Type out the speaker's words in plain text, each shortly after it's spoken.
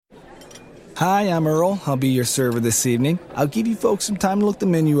Hi, I'm Earl. I'll be your server this evening. I'll give you folks some time to look the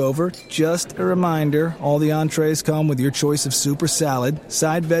menu over. Just a reminder, all the entrees come with your choice of soup or salad,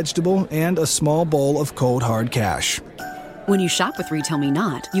 side vegetable, and a small bowl of cold hard cash. When you shop with Retail Me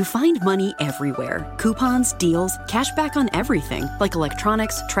Not, you find money everywhere. Coupons, deals, cash back on everything, like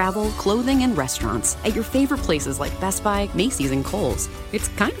electronics, travel, clothing, and restaurants at your favorite places like Best Buy, Macy's, and Kohl's. It's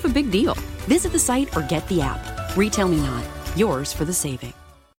kind of a big deal. Visit the site or get the app. Retail Me Not. Yours for the saving.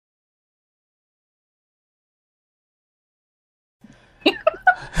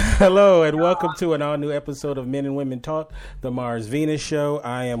 Hello and welcome to an all-new episode of Men and Women Talk, the Mars Venus Show.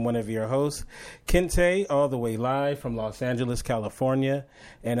 I am one of your hosts, Kente, all the way live from Los Angeles, California,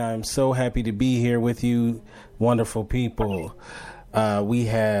 and I'm so happy to be here with you, wonderful people. We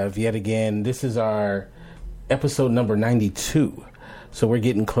have, yet again, this is our episode number 92, so we're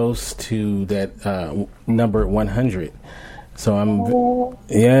getting close to that number 100. So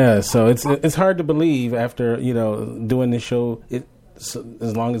so it's hard to believe after, doing this show, so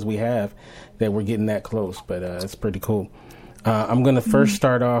as long as we have, that we're getting that close, but it's pretty cool. I'm going to first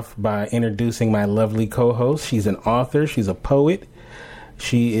start off by introducing my lovely co-host. She's an author. She's a poet.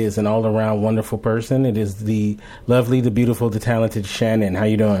 She is an all-around wonderful person. It is the lovely, the beautiful, the talented Shannon. How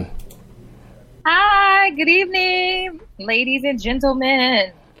you doing? Hi, good evening, ladies and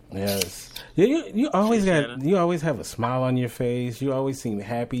gentlemen. Yes. You always have a smile on your face. You always seem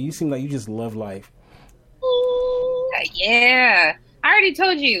happy. You seem like you just love life. Yeah. I already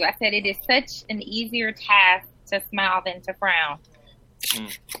told you. I said it is such an easier task to smile than to frown.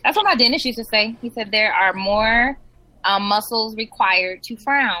 That's what my dentist used to say. He said there are more muscles required to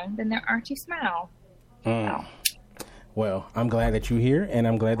frown than there are to smile. So. Well, I'm glad that you're here, and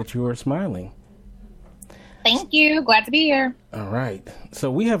I'm glad that you are smiling. Thank you. Glad to be here. All right. So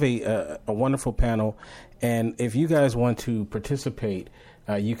we have a wonderful panel, and if you guys want to participate,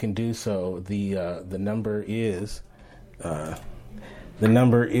 you can do so. The number is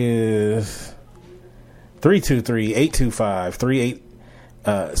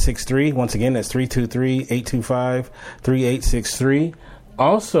 323-825-3863. Once again, that's 323-825-3863.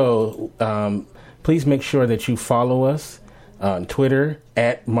 Also, please make sure that you follow us on Twitter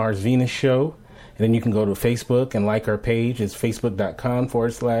at Mars Venus Show. And then you can go to Facebook and like our page. It's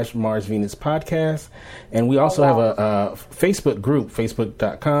facebook.com/Mars Venus Podcast. And we also have a Facebook group,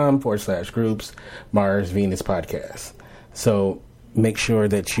 facebook.com/groups Mars Venus Podcast. So make sure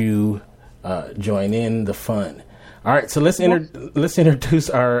that you join in the fun. All right, so let's introduce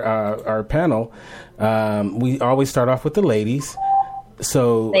our panel. We always start off with the ladies.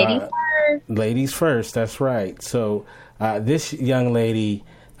 So ladies first. That's right. So this young lady,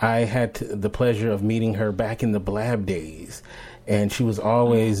 I had the pleasure of meeting her back in the Blab days, and she was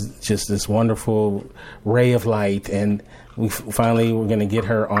always just this wonderful ray of light, and we finally were going to get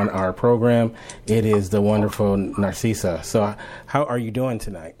her on our program. It is the wonderful Narcisa. So how are you doing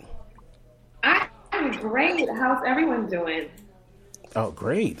tonight? I'm great. How's everyone doing? Oh,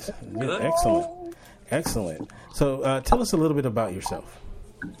 great. Good. Excellent. So tell us a little bit about yourself.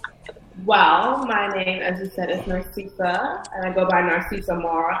 Well, my name, as you said, is Narcisa, and I go by Narcisa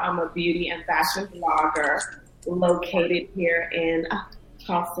Mora. I'm a beauty and fashion blogger located here in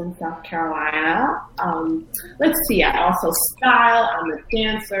Charleston, South Carolina. Let's see, I also style. I'm a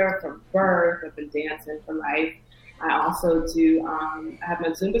dancer from birth. I've been dancing for life. I also do, I have my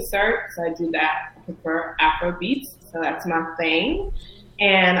Zumba cert, so I do that. I prefer Afro beats, so that's my thing.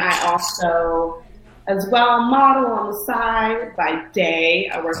 And I also, as well, model on the side by day.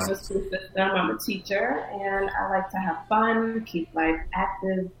 I work in the school system. I'm a teacher, and I like to have fun, keep life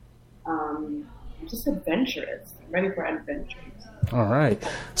active, just adventurous. I'm ready for adventures. All right.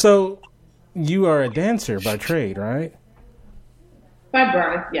 So you are a dancer by trade, right? By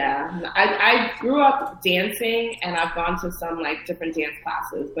birth, yeah. I grew up dancing, and I've gone to some different dance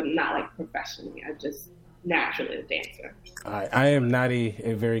classes, but not professionally. I'm just naturally a dancer. I am not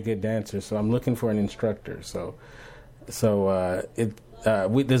a very good dancer, so I'm looking for an instructor.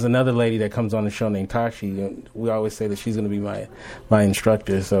 There's another lady that comes on the show named Tashi, and we always say that she's going to be my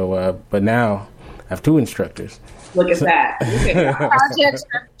instructor. So, but now I have two instructors. Look at that.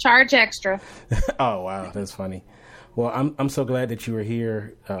 Charge extra. Oh wow, that's funny. Well, I'm so glad that you were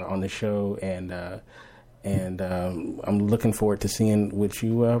here on the show, and I'm looking forward to seeing what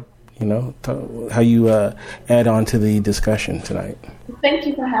you how you add on to the discussion tonight. Thank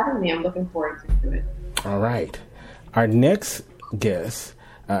you for having me. I'm looking forward to it. All right. Our next guest,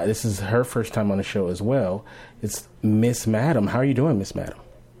 this is her first time on the show as well. It's Miss Madam. How are you doing, Miss Madam?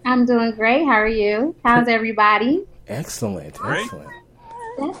 I'm doing great. How are you? How's everybody? Excellent. Great.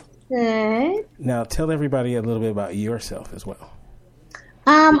 That's good. Now, tell everybody a little bit about yourself as well.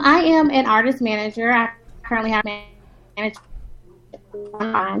 I am an artist manager. I currently have managed.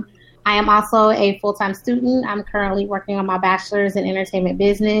 I am also a full-time student. I'm currently working on my bachelor's in entertainment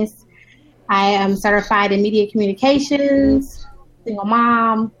business. I am certified in media communications, single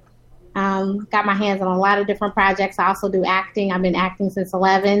mom. Got my hands on a lot of different projects. I also do acting. I've been acting since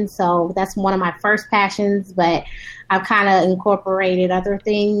 11, so that's one of my first passions, but I've kind of incorporated other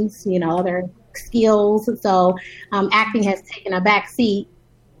things, other skills. So acting has taken a back seat,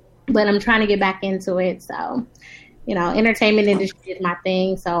 but I'm trying to get back into it. So, entertainment industry is my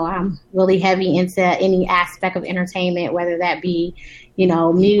thing. So I'm really heavy into any aspect of entertainment, whether that be,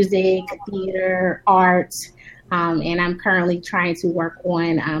 music, theater, art. And I'm currently trying to work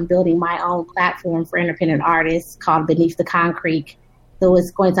on building my own platform for independent artists called Beneath the Concrete. So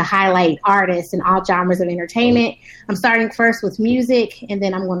it's going to highlight artists in all genres of entertainment. I'm starting first with music, and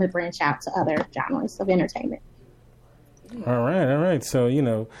then I'm going to branch out to other genres of entertainment. All right. So,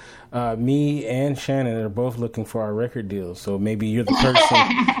 me and Shannon are both looking for our record deals. So maybe you're the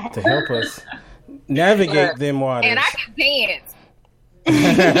person to help us navigate them waters. And I can dance.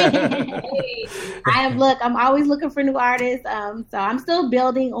 I'm always looking for new artists. So I'm still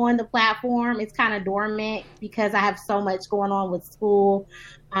building on the platform. It's kind of dormant because I have so much going on with school.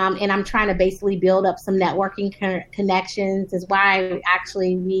 And I'm trying to basically build up some networking connections. Is why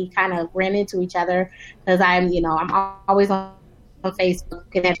we kind of ran into each other, because I'm always on Facebook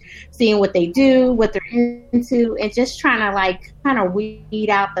and seeing what they do, what they're into, and just trying to kind of weed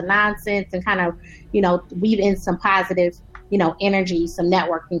out the nonsense and kind of, weave in some positive, energy, some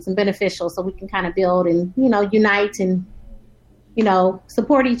networking, some beneficial, so we can kind of build and, unite and,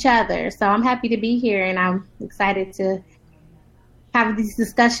 support each other. So I'm happy to be here, and I'm excited to have these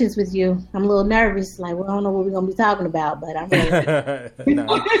discussions with you. I'm a little nervous, we don't know what we're gonna be talking about, but I'm ready.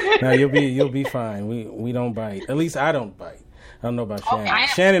 No, you'll be fine. We don't bite. At least I don't bite. I don't know about Shannon. Okay,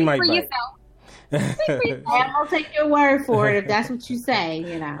 Shannon might bite. I'll take your word for it if that's what you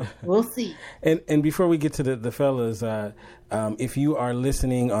say. We'll see. And before we get to the fellas, if you are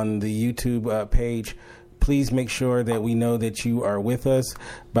listening on the YouTube page, please make sure that we know that you are with us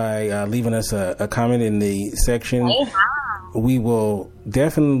by leaving us a comment in the section. We will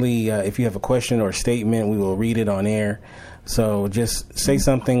definitely, if you have a question or a statement, we will read it on air. So just say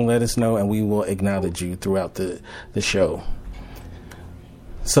something, let us know, and we will acknowledge you throughout the show.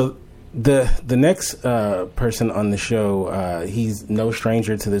 So the next person on the show, he's no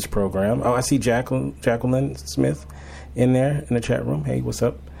stranger to this program. Oh, I see Jacqueline Smith in there in the chat room. Hey, what's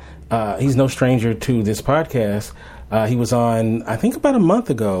up? He's no stranger to this podcast. He was on, I think, about a month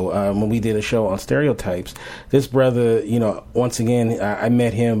ago when we did a show on stereotypes. This brother, once again, I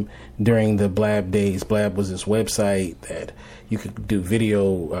met him during the Blab days. Blab was this website that you could do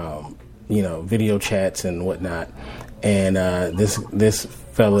video, video chats and whatnot. And this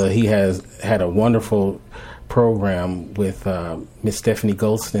fella, he has had a wonderful program with Miss Stephanie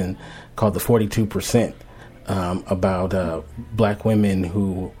Goldston called The 42%, about black women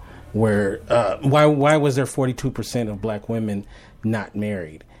who were why was there 42% of black women not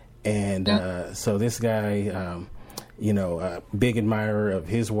married? And so this guy, big admirer of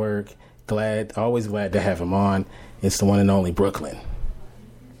his work, always glad to have him on. It's the one and only Brooklyn.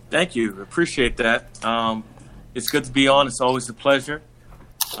 Thank you, appreciate that. It's good to be on. It's always a pleasure.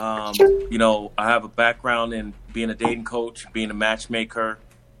 I have a background in being a dating coach, being a matchmaker.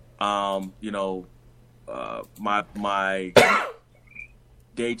 My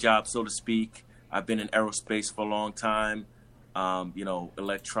day job, so to speak, I've been in aerospace for a long time.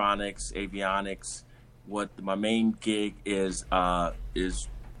 Electronics, avionics. What my main gig is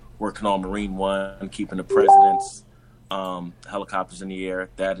working on Marine One, keeping the president's helicopters in the air.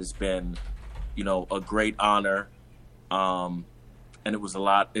 That has been, a great honor. And it was a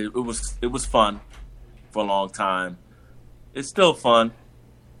lot. It was fun for a long time. It's still fun,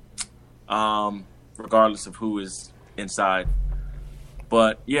 regardless of who is inside.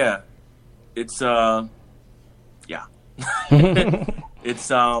 But yeah, it's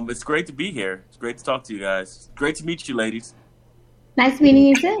it's great to be here. It's great to talk to you guys. Great to meet you, ladies. Nice meeting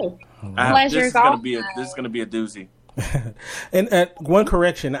you too. Pleasure. This is gonna be a doozy. And one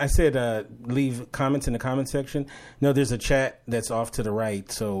correction, I said leave comments in the comment section. No, there's a chat that's off to the right,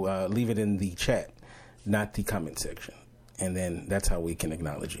 so leave it in the chat, not the comment section, and then that's how we can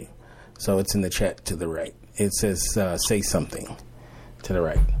acknowledge you. So it's in the chat to the right. It says say something to the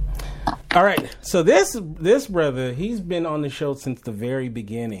right. All right, so this brother, he's been on the show since the very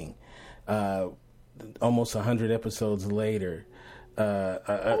beginning, almost 100 episodes later,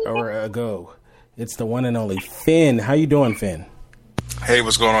 or ago. It's the one and only Finn. How you doing, Finn? Hey,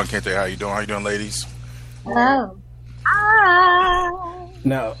 what's going on, Kente? How you doing? How you doing, ladies? Hello. Hi.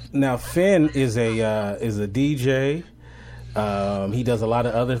 Now Finn is a DJ. He does a lot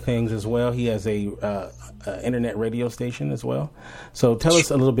of other things as well. He has a internet radio station as well. So tell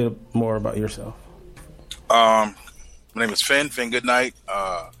us a little bit more about yourself. My name is Finn Goodnight.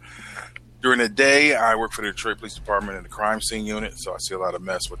 During the day, I work for the Detroit Police Department in the crime scene unit, so I see a lot of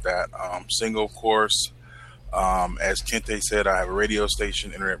mess with that. Single, of course. As Kente said, I have a radio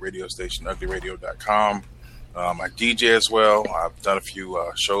station, internet radio station, uglyradio.com. I DJ as well. I've done a few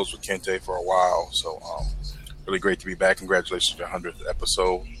shows with Kente for a while, so really great to be back. Congratulations on your 100th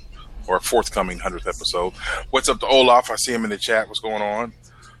episode, or forthcoming 100th episode. What's up to Olaf? I see him in the chat. What's going on?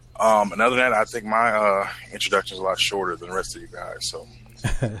 And other than that, I think my introduction is a lot shorter than the rest of you guys, so...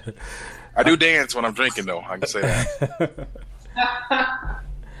 I do dance when I'm drinking, though. I can say that.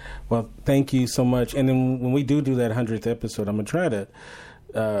 Well, thank you so much. And then when we do that 100th episode, I'm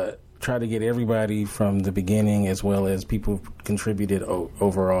gonna try to get everybody from the beginning as well as people who contributed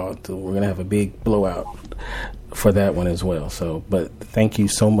overall. We're gonna have a big blowout for that one as well. So, but thank you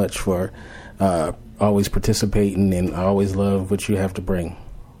so much for always participating, and I always love what you have to bring.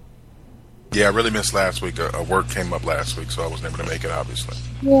 Yeah, I really missed last week. A work came up last week, so I wasn't able to make it, obviously.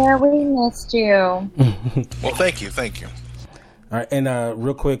 Yeah, we missed you. Well, thank you. All right, and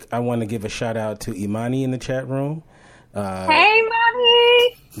real quick, I want to give a shout out to Imani in the chat room. Hey,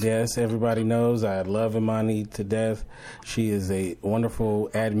 Imani! Yes, everybody knows I love Imani to death. She is a wonderful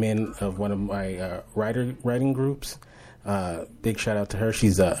admin of one of my writing groups. Big shout out to her.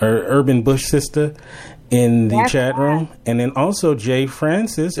 She's a Urban Bush sister in the chat room. And then also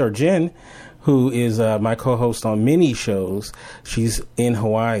Jen, who is my co-host on many shows. She's in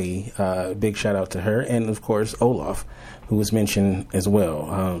Hawaii. Big shout out to her. And, of course, Olaf, who was mentioned as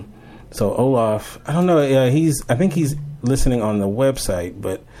well. So Olaf, I don't know. I think he's listening on the website,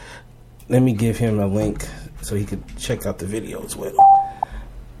 but let me give him a link so he could check out the video as well.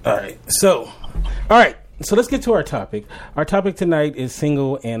 All right. So let's get to our topic. Our topic tonight is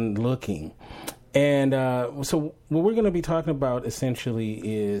single and looking. And so what we're going to be talking about essentially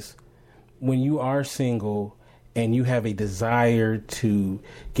is when you are single and you have a desire to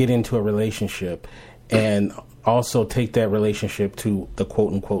get into a relationship and also take that relationship to the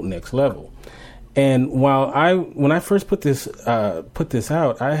quote unquote next level. And when I first put this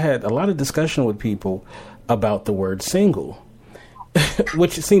out, I had a lot of discussion with people about the word single,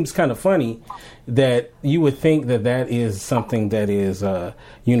 which seems kind of funny that you would think that is something that is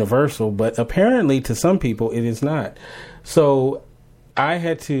universal, but apparently to some people it is not. So I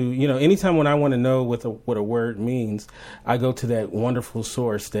had to, anytime when I want to know what a word means, I go to that wonderful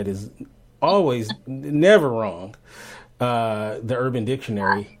source that is always never wrong, the Urban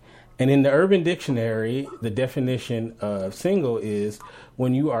Dictionary. And in the Urban Dictionary, the definition of single is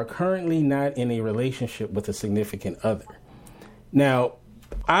when you are currently not in a relationship with a significant other. Now,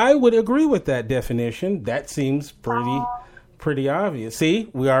 I would agree with that definition. That seems pretty obvious. I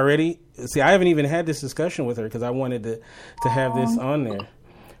haven't even had this discussion with her because I wanted to have this on there.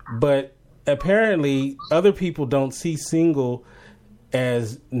 But apparently, other people don't see single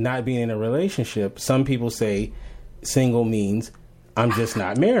as not being in a relationship. Some people say single means I'm just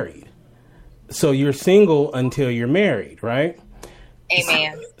not married. So you're single until you're married, right?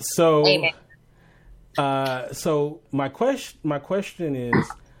 Amen. So, Amen. So my question is,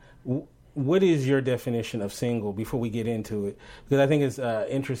 what is your definition of single before we get into it? Because I think it's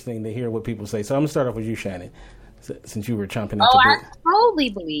interesting to hear what people say. So I'm gonna start off with you, Shannon, since you were chomping at the bit. I totally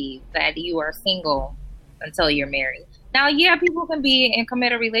believe that you are single until you're married. Now, yeah, people can be in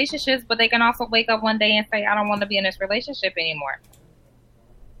committed relationships, but they can also wake up one day and say, I don't want to be in this relationship anymore.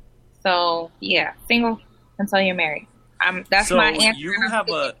 So, yeah, single until you're married. That's my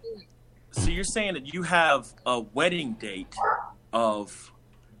answer. So you're saying that you have a wedding date of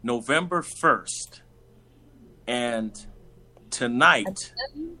November 1st, and tonight...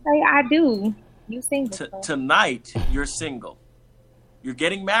 I do. You single. Tonight, you're single. You're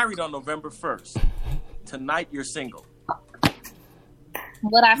getting married on November 1st. Tonight, you're single.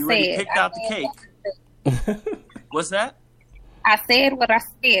 What I you said. Picked out the cake. What's that? I said what I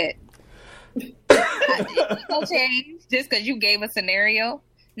said. It's no change just because you gave a scenario.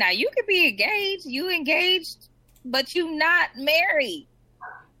 Now you could be engaged. You engaged, but you not married.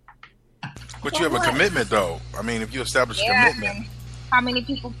 But you have a commitment, though. I mean, if you establish a commitment. How many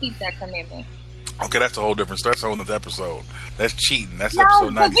people keep that commitment? Okay, that's a whole different story. That's a whole other episode. That's cheating. That's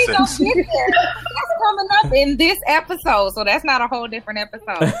episode 96. We don't get there. That's coming up in this episode, so that's not a whole different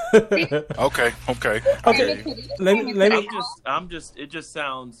episode. Okay. It just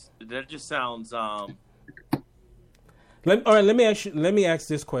sounds. Let me ask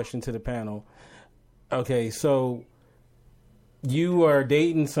this question to the panel. Okay, so you are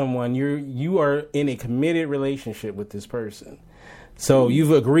dating someone, you are in a committed relationship with this person. So you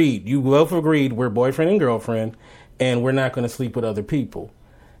both agreed we're boyfriend and girlfriend, and we're not going to sleep with other people.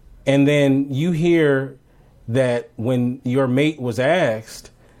 And then you hear that when your mate was asked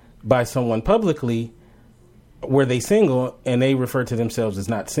by someone publicly, were they single, and they refer to themselves as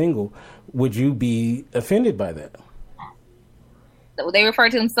not single, would you be offended by that? So they refer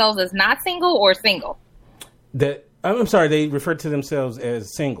to themselves as not single or single? I'm sorry, they refer to themselves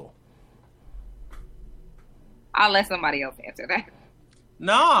as single. I'll let somebody else answer that.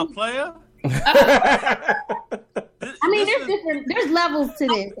 Nah, player. I mean, there's levels to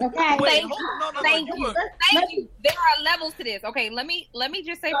this, okay? Thank you. There are levels to this. Okay, let me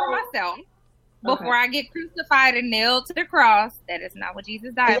just say for myself, before I get crucified and nailed to the cross, that is not what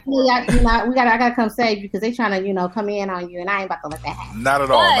Jesus died for. I gotta come save you because they trying to, come in on you, and I ain't about to let that happen. Not at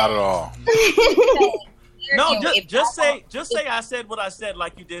all. No, just say I said what I said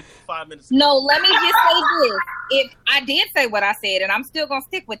like you did 5 minutes ago. No, let me just say this. If I did say what I said, and I'm still gonna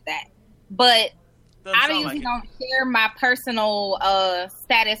stick with that, but I usually don't share my personal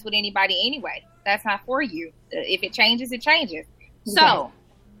status with anybody anyway. That's not for you. If it changes, it changes. Okay. So,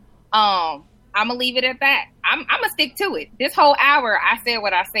 I'm gonna leave it at that. I'm gonna stick to it. This whole hour, I said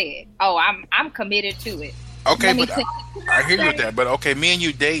what I said. Oh, I'm committed to it. Okay, but I hear you with that. But okay, me and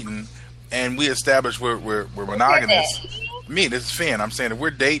you dating, and we established we're monogamous. Me, this is Finn. I'm saying if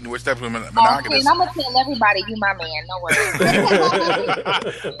we're dating, we're establishing monogamous. I'm gonna tell everybody you my man. No worries.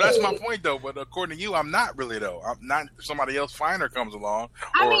 That's my point, though. But according to you, I'm not really though. I'm not. If somebody else finer comes along,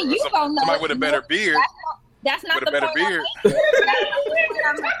 I mean, you don't know. Somebody with a better beard. That's not with the a better point. beard.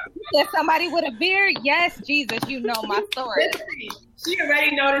 There's somebody with a beard. Yes, Jesus, you know my story. She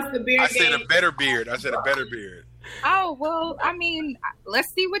already noticed the beard. I said a better beard. Oh, well, I mean,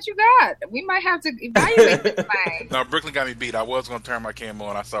 let's see what you got. We might have to evaluate this thing. No, Brooklyn got me beat. I was going to turn my camera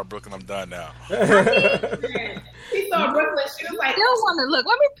on. I saw Brooklyn. I'm done now. She saw Brooklyn. She was like, still want to look.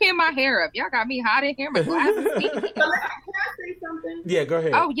 Let me pin my hair up. Y'all got me hot in here. My glasses. Can I say something? Yeah, go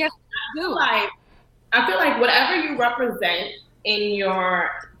ahead. Oh, yes, do. I feel like whatever you represent in your,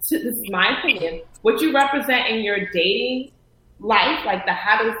 this is my opinion, what you represent in your dating life, like the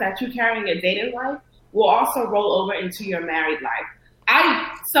habits that you carry in your dating life, will also roll over into your married life.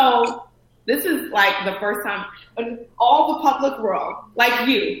 So this is like the first time in all the public world, like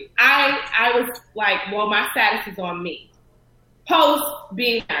you, I was like, well, my status is on me post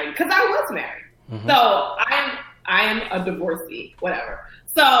being married, because I was married. Mm-hmm. So I am a divorcee, whatever.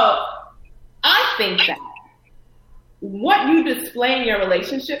 So I think that what you display in your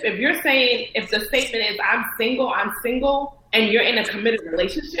relationship, if the statement is I'm single, and you're in a committed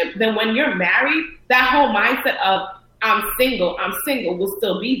relationship, then when you're married, that whole mindset of I'm single will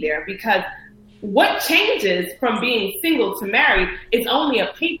still be there, because what changes from being single to married is only a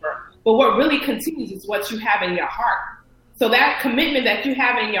paper, but what really continues is what you have in your heart. So that commitment that you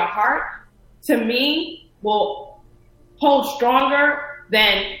have in your heart, to me, will hold stronger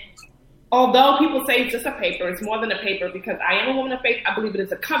than, although people say it's just a paper, it's more than a paper, because I am a woman of faith. I believe it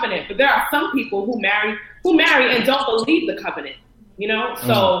is a covenant. But there are some people who marry and don't believe the covenant,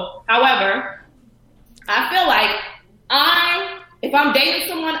 So, however, I feel like if I'm dating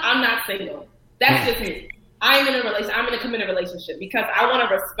someone, I'm not single. That's just me. I'm in a committed relationship, because I want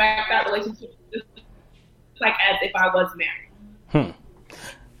to respect that relationship just like as if I was married.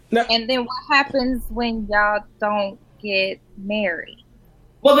 Now, and then what happens when y'all don't get married?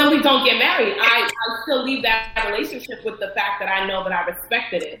 Well, then we don't get married. I still leave that relationship with the fact that I know that I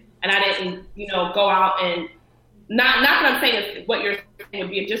respected it, and I didn't, go out and not that I'm saying it's what you're saying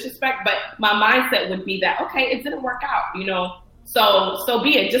would be a disrespect, but my mindset would be that, okay, it didn't work out, so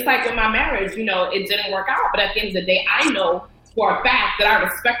be it. Just like with my marriage, it didn't work out, but at the end of the day, I know for a fact that I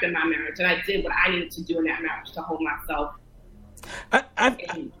respected my marriage, and I did what I needed to do in that marriage to hold myself.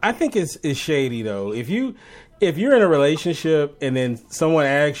 I think it's shady though. If you're in a relationship and then someone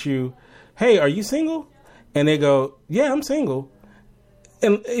asks you, hey, are you single? And they go, yeah, I'm single.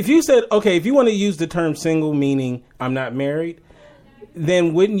 And if you said, okay, if you want to use the term single, meaning I'm not married,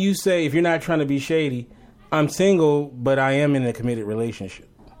 then wouldn't you say, if you're not trying to be shady, I'm single, but I am in a committed relationship?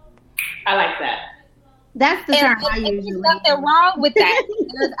 I like that. That's the term I use. There's nothing wrong with that.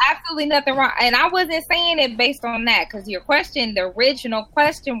 There's absolutely nothing wrong. And I wasn't saying it based on that, because your question, the original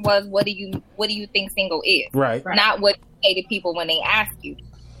question was, what do you think single is? Right. Not what you say to people when they ask you.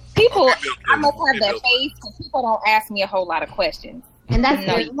 People, I must have that face, because people don't ask me a whole lot of questions. And that's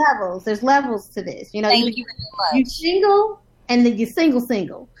there's levels. There's levels to this. Thank you very you single, and then you're single.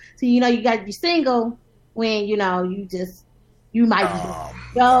 So you got you single when you might be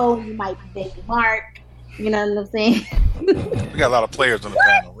go, you might be dating Mark. You know what I'm saying? We got a lot of players on the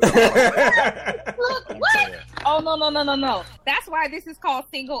panel. Look, what? Oh, no. That's why this is called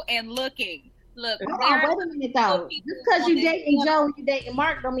Single and Looking. Look, wait a minute though. Just because you dating Joe and you dating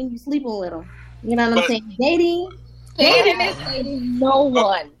Mark don't mean you sleeping with him. You know what I'm saying? Dating is dating no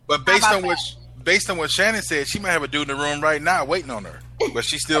one. But based on what Shannon said, she might have a dude in the room right now waiting on her, but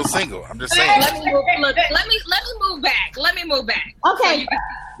she's still single. I'm just saying. Let me move back.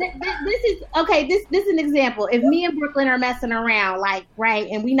 Okay, This is an example. If me and Brooklyn are messing around, like right,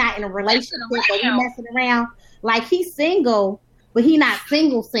 and we not in a relationship, but we messing around, like he's single, but he not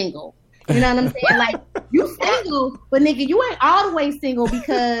single. You know what I'm saying? Like you single, but nigga, you ain't all the way single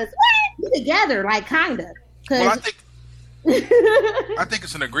because we together, like kinda. Well, I think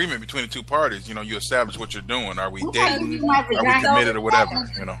it's an agreement between the two parties. You know, you establish what you're doing. Are we dating? Are we committed or whatever?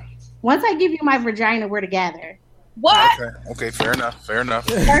 You know. Once I give you my vagina, we're together. What? Okay, fair enough.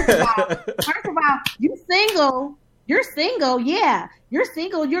 First of all, you single. You're single, yeah. You're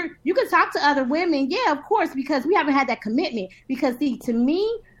single. You can talk to other women, yeah, of course, because we haven't had that commitment. Because see, to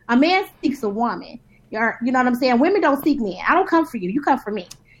me, a man seeks a woman. You know what I'm saying? Women don't seek me. I don't come for you. You come for me.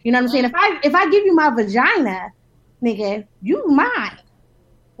 You know what I'm saying? If I give you my vagina, nigga, you mine.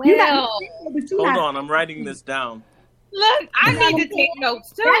 Well, you're not single, but hold on, I'm writing this down. Look, I need to take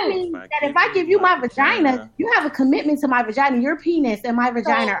notes too. That means that if I give you my vagina, you have a commitment to my vagina. Your penis and my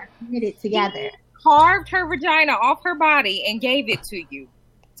vagina are committed together. Carved her vagina off her body and gave it to you.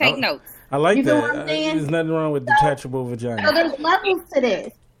 Take notes. I like you that. There's nothing wrong with detachable vagina. So there's levels to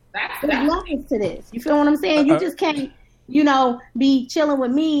this. There's levels to this. You feel what I'm saying? You just can't, be chilling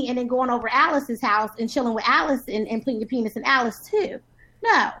with me and then going over Alice's house and chilling with Alice and putting your penis in Alice too.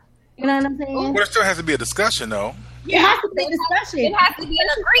 No. You know what I'm saying? Well, there still has to be a discussion, though. It has to be a discussion. It has to be an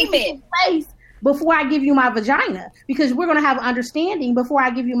agreement. Before I give you my vagina, because we're going to have an understanding before I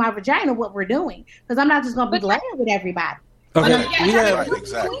give you my vagina what we're doing. Because I'm not just going to be laying with everybody. Okay.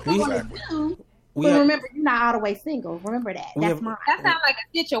 Exactly. But remember, you're not all the way single. Remember that. That's mine. That sounds like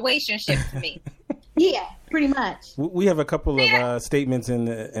a situationship to me. Yeah, pretty much. We have a couple of statements in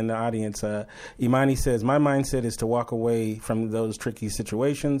the audience. Imani says, my mindset is to walk away from those tricky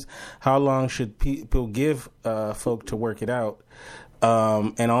situations. How long should people give folk to work it out?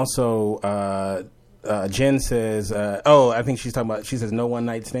 And also, Jen says, I think she's talking about, she says no one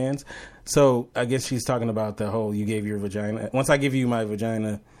night stands. So I guess she's talking about the whole, you gave your vagina. Once I give you my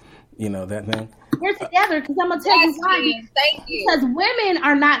vagina, that thing. We're together because I'm going to tell you why. Thank you. Because women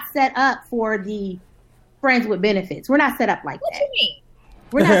are not set up for the friends with benefits. We're not set up like that. What you mean?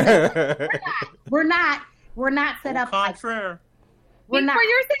 We're not set up. We're not set up like that. We're not. For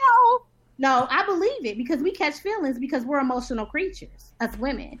yourself. No, I believe it because we catch feelings because we're emotional creatures. Us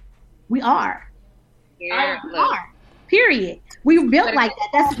women. We are. Yeah, we are. Period. We were built like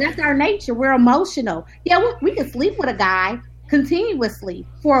that. That's our nature. We're emotional. Yeah, we can sleep with a guy continuously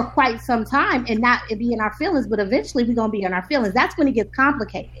for quite some time and not be in our feelings, but eventually we're going to be in our feelings. That's when it gets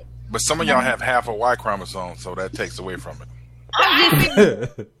complicated. But some of y'all have half a Y chromosome, so that takes away from it. I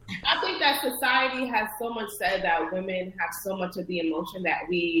think that society has so much said that women have so much of the emotion that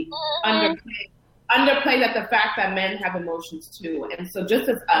we underplay that the fact that men have emotions too. And so just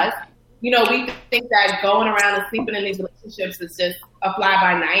as us, we think that going around and sleeping in these relationships is just a fly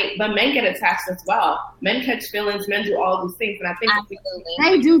by night, but men get attached as well. Men catch feelings, men do all these things. And I think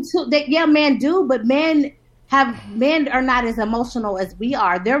they do too. Men do, but men are not as emotional as we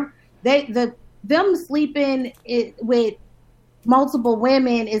are. Them sleeping with multiple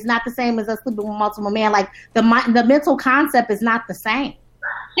women is not the same as us sleeping with multiple men. Like the mental concept is not the same.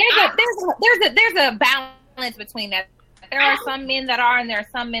 There's a balance between that. There are some men that are, and there are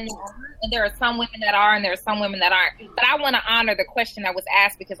some men that aren't, and there are some women that are, and there are some women that aren't. But I want to honor the question that was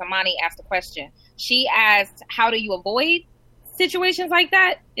asked because Imani asked the question. She asked, "How do you avoid situations like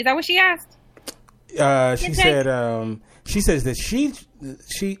that?" Is that what she asked? She said. She says that she.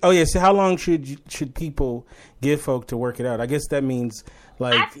 Oh yeah. So how long should people give folk to work it out? I guess that means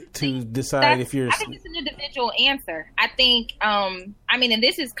to decide if you're. I think it's an individual answer. I think. And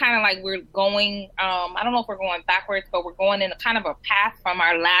this is kind of like we're going. I don't know if we're going backwards, but we're going in a kind of a path from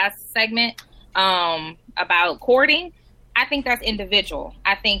our last segment about courting. I think that's individual.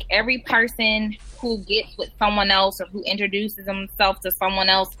 I think every person who gets with someone else or who introduces themselves to someone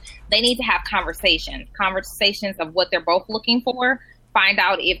else, they need to have conversations of what they're both looking for, find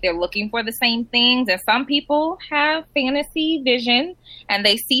out if they're looking for the same things. And some people have fantasy vision and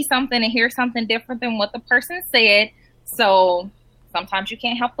they see something and hear something different than what the person said. So sometimes you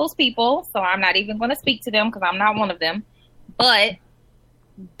can't help those people. So I'm not even going to speak to them because I'm not one of them. But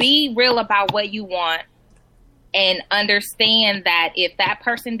be real about what you want. And understand that if that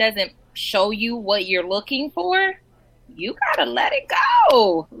person doesn't show you what you're looking for, you gotta let it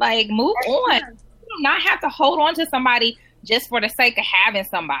go. Like, move on. You do not have to hold on to somebody just for the sake of having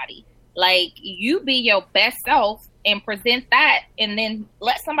somebody. Like, you be your best self and present that, and then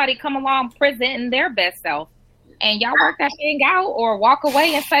let somebody come along presenting their best self. And y'all work that thing out, or walk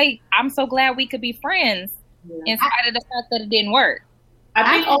away and say, I'm so glad we could be friends, in spite of the fact that it didn't work.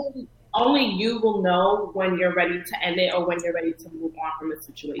 I think only you will know when you're ready to end it or when you're ready to move on from a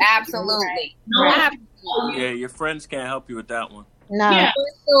situation. Absolutely. Right? Yeah, your friends can't help you with that one. No. Yeah. For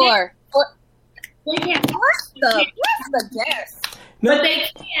sure. They can't. What's the guess? But they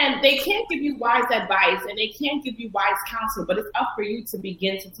can't give you wise advice, and they can't give you wise counsel, but it's up for you to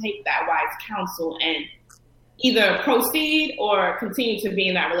begin to take that wise counsel and either proceed or continue to be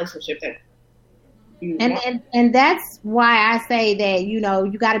in that relationship that you want. And that's why I say that, you know,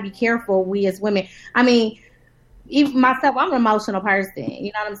 you got to be careful, we as women. I mean, even myself, I'm an emotional person.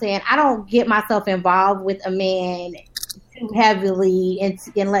 You know what I'm saying? I don't get myself involved with a man too heavily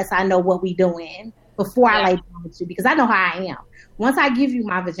unless I know what we doing before I lay down with you, because I know how I am. Once I give you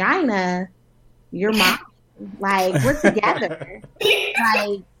my vagina, you're mine. Like, we're together.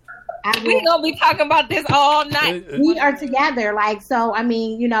 Like, we gonna be talking about this all night. We are together. Like, so, I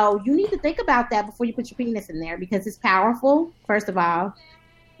mean, you know, you need to think about that before you put your penis in there, because it's powerful, first of all.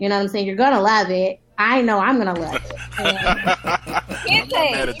 You know what I'm saying? You're gonna love it. I know I'm gonna love it. I'm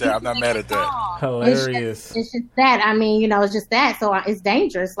not mad at that. Hilarious. It's just that. I mean, you know, it's just that. So it's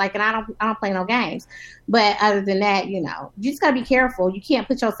dangerous. Like, and I don't play no games. But other than that, you know, you just gotta be careful. You can't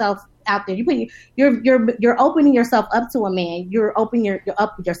put yourself out there. You're opening yourself up to a man. You're opening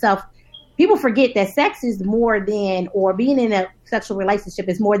up yourself. People forget that sex is more than, or being in a sexual relationship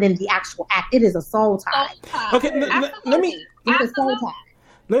is more than the actual act. It is a soul tie. Okay, let me. It's a soul tie.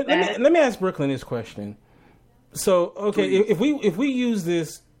 Let me ask Brooklyn this question. So, okay, if we use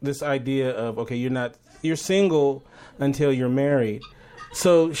this idea of, okay, you're single until you're married.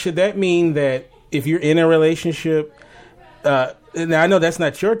 So should that mean that if you're in a relationship, now I know that's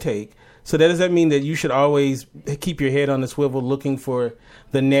not your take. So does that mean that you should always keep your head on the swivel looking for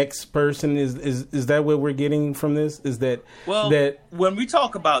the next person? Is that what we're getting from this? Is that when we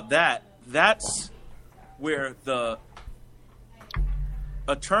talk about that, that's where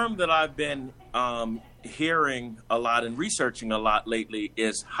a term that I've been hearing a lot and researching a lot lately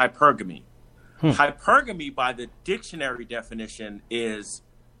is hypergamy. Hypergamy, by the dictionary definition, is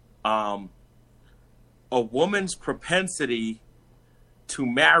a woman's propensity to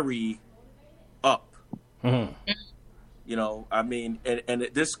marry up. Mm-hmm. You know, I mean, and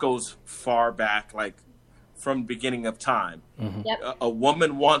this goes far back, like from the beginning of time. Mm-hmm. Yep. A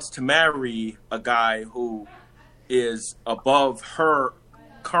woman wants to marry a guy who is above her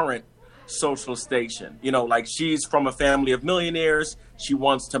current social station. You know, like, she's from a family of millionaires. She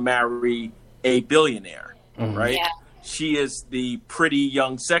wants to marry a billionaire, right? Yeah. She is the pretty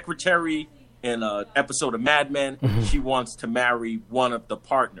young secretary in an episode of Mad Men. Mm-hmm. She wants to marry one of the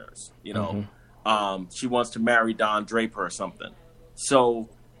partners, you know. Mm-hmm. She wants to marry Don Draper or something. So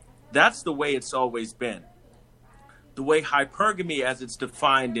that's the way it's always been. The way hypergamy, as it's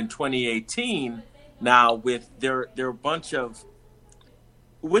defined in 2018, now with there are a bunch of,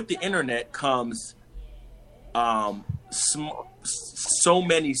 with the internet comes so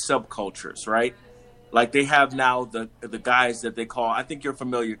many subcultures, right? Like, they have now the guys that they call, I think you're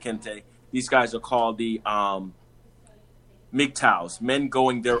familiar, Kente. These guys are called the MGTOWs, men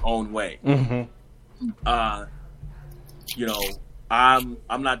going their own way. Mm-hmm. You know, I'm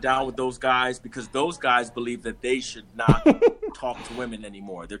not down with those guys, because those guys believe that they should not talk to women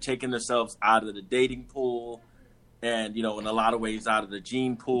anymore. They're taking themselves out of the dating pool, and, you know, in a lot of ways out of the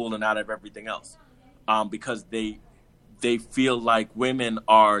gene pool and out of everything else, because they feel like women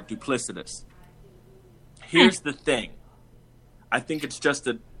are duplicitous. Here's the thing. I think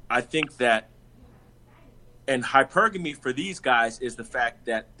that, and hypergamy for these guys is the fact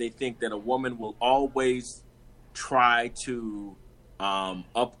that they think that a woman will always try to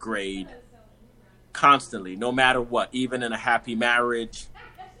upgrade constantly, no matter what. Even in a happy marriage,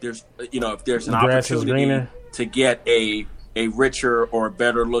 there's, you know, if there's an opportunity to get a richer or a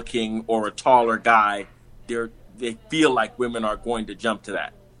better looking or a taller guy, they feel like women are going to jump to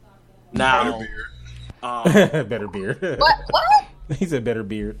that. Now, better beard. What? He said better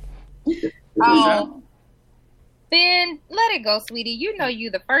beard. Oh, Ben, let it go, sweetie. You know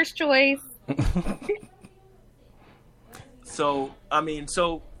you the first choice. So, I mean,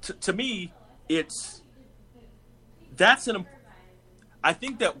 to me, I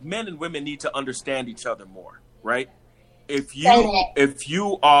think that men and women need to understand each other more, right? If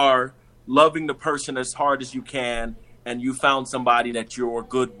you are loving the person as hard as you can, and you found somebody that you're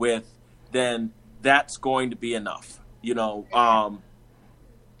good with, then that's going to be enough. You know,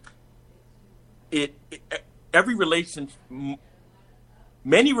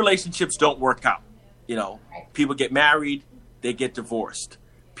 many relationships don't work out. You know, people get married, they get divorced.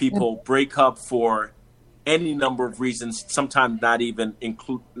 People break up for any number of reasons, sometimes not even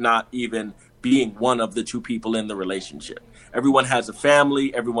being one of the two people in the relationship. Everyone has a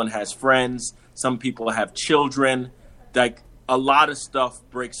family, everyone has friends, some people have children. Like, a lot of stuff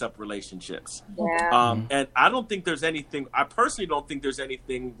breaks up relationships. Yeah. And I personally don't think there's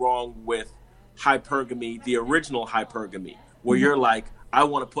anything wrong with hypergamy, the original hypergamy, where you're like, I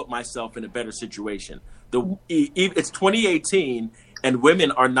want to put myself in a better situation. It's 2018, and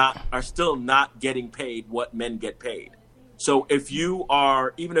women are still not getting paid what men get paid. So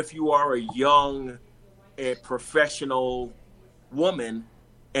even if you are a young, professional woman,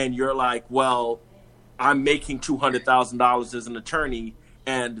 and you're like, well, I'm making $200,000 as an attorney,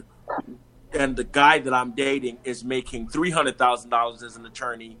 and the guy that I'm dating is making $300,000 as an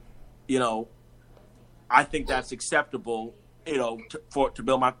attorney, you know, I think that's acceptable, you know, to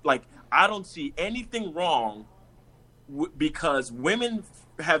build my, like, I don't see anything wrong because women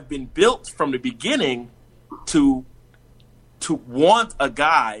have been built from the beginning to want a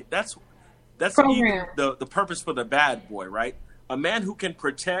guy. That's even the purpose for the bad boy, right? A man who can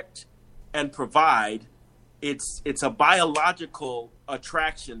protect and provide. It's a biological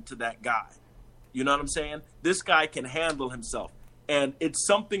attraction to that guy. You know what I'm saying? This guy can handle himself, and it's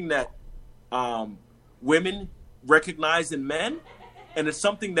something that women recognize in men, and it's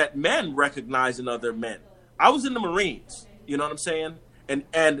something that men recognize in other men. I was in the Marines, you know what I'm saying?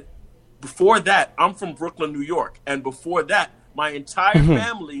 And before that, I'm from Brooklyn, New York. And before that, my entire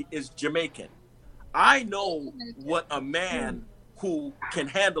family is Jamaican. I know what a man who can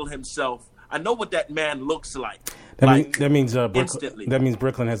handle himself, I know what that man looks like. That means instantly. That means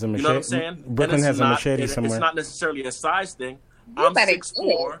Brooklyn has a machete. You know what I'm saying? Brooklyn has a machete somewhere. It's not necessarily a size thing. I'm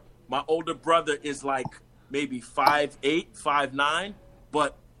 6'4". My older brother is like maybe 5'8", 5'9",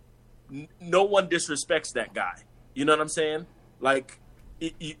 but no one disrespects that guy. You know what I'm saying? Like,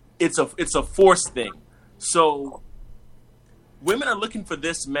 it's a force thing. So women are looking for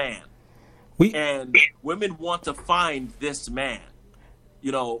this man, and women want to find this man.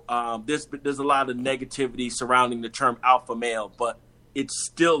 You know, there's a lot of negativity surrounding the term alpha male, but it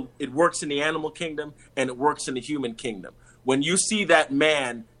works in the animal kingdom and it works in the human kingdom. When you see that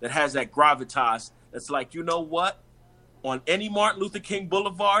man that has that gravitas, it's like, you know what? On any Martin Luther King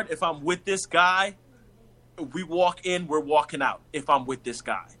Boulevard, if I'm with this guy, we walk in, we're walking out. If I'm with this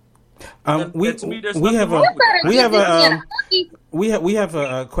guy, we have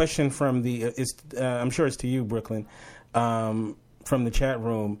a question from the. I'm sure it's to you, Brooklyn, from the chat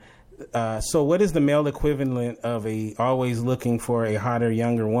room. So, what is the male equivalent of always looking for a hotter,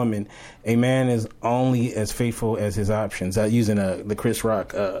 younger woman? A man is only as faithful as his options. Using the Chris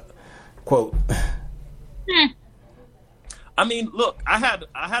Rock quote. I mean, look, I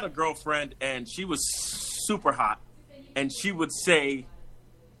had a girlfriend, and she was super hot, and she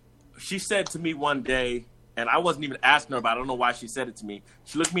said to me one day, and I wasn't even asking her about it. I don't know why she said it to me.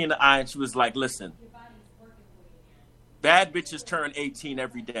 She looked me in the eye and she was like, listen, bad bitches turn 18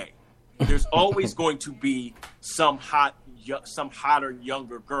 every day. There's always going to be some hotter,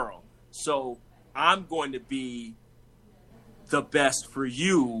 younger girl. So I'm going to be the best for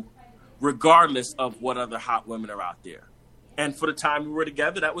you, regardless of what other hot women are out there. And for the time we were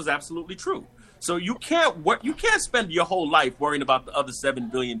together, that was absolutely true. So you can't spend your whole life worrying about the other 7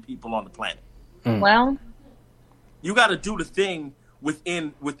 billion people on the planet. Well, you got to do the thing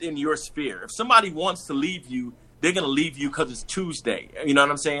within your sphere. If somebody wants to leave you, they're going to leave you because it's Tuesday. You know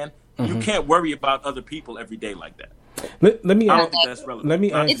what I'm saying? Mm-hmm. You can't worry about other people every day like that. Let me. I don't think that's relevant.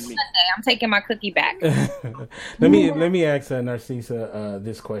 It's Sunday. I'm taking my cookie back. let me ask Narcissa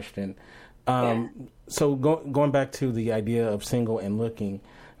this question. So going back to the idea of single and looking,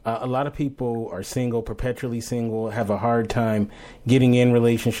 a lot of people are single, perpetually single, have a hard time getting in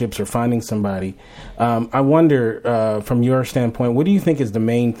relationships or finding somebody. I wonder, from your standpoint, what do you think is the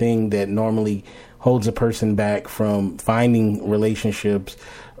main thing that normally holds a person back from finding relationships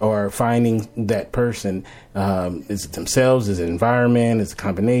or finding that person? Is it themselves? Is it environment? Is it a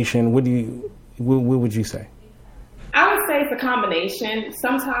combination? What would you say? I would say it's a combination.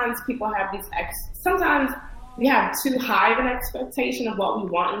 Sometimes people have sometimes we have too high of an expectation of what we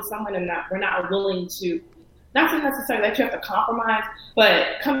want in someone, and we're not willing to, not necessarily that you have to compromise, but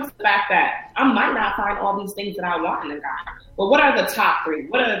it comes to the fact that I might not find all these things that I want in a guy. But what are the top 3?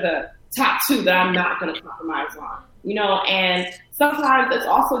 What are the top 2 that I'm not going to compromise on? You know, and sometimes it's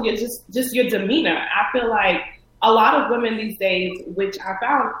also just your demeanor. I feel like a lot of women these days, which I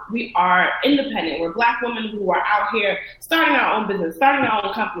found we are independent. We're Black women who are out here starting our own business, starting our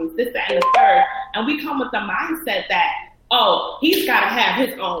own companies, this, that, and the third. And we come with the mindset that, oh, he's got to have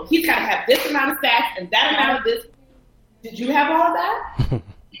his own. He's got to have this amount of stats and that amount of this. Did you have all of that?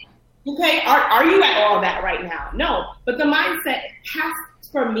 Okay, are you at all of that right now? No, but the mindset has,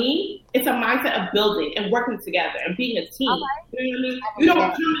 for me, it's a mindset of building and working together and being a team. Right. You know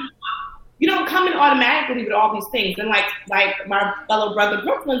what I mean? You don't come in automatically with all these things. And like my fellow brother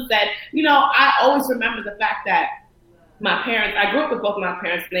Brooklyn said, you know, I always remember the fact that my parents, I grew up with both my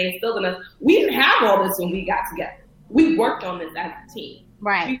parents, and they instilled in us, we didn't have all this when we got together. We worked on this as a team.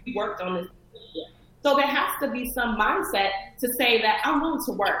 Right. We worked on this. So there has to be some mindset to say that I'm willing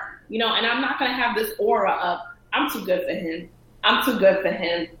to work, you know, and I'm not going to have this aura of, I'm too good for him. I'm too good for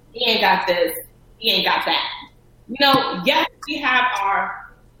him. He ain't got this. He ain't got that. You know, yes, we have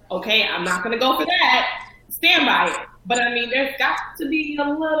our, okay, I'm not going to go for that. Stand by it. But I mean, there's got to be a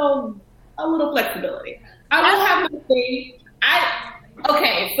little flexibility. I will have my thing.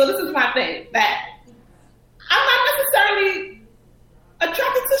 Okay, so this is my thing, that I'm not necessarily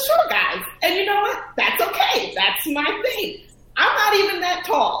attracted to short guys. And you know what? That's okay. That's my thing. I'm not even that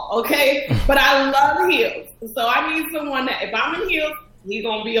tall, okay? But I love heels. So I need someone that, if I'm in heels, he's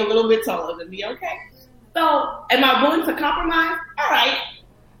going to be a little bit taller than me, okay? So am I willing to compromise? All right.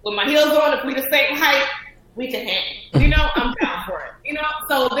 With my heels on, if we the same height, we can hang. You know, I'm down for it. You know,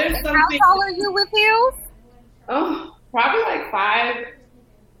 so there's something. How tall are you with heels? Oh, probably like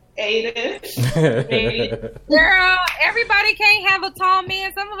 5'8"-ish, maybe. Girl, everybody can't have a tall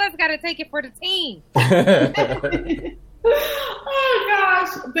man. Some of us got to take it for the team. Oh gosh,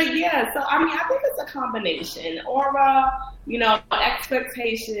 but yeah. So I mean, I think it's a combination, or you know,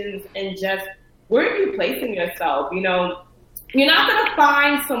 expectations, and just where are you placing yourself? You know, you're not gonna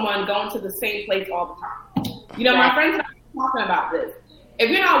find someone going to the same place all the time. You know, my friends and I are talking about this. If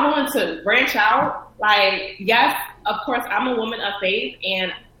you're not willing to branch out, like, yes, of course, I'm a woman of faith,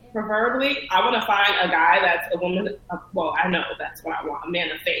 and preferably, I want to find a guy that's a woman of, well, I know that's what I want, a man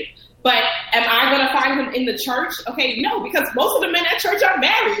of faith. But am I going to find him in the church? Okay, no, because most of the men at church are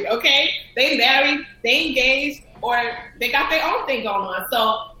married, okay? They married, they engaged, or they got their own thing going on.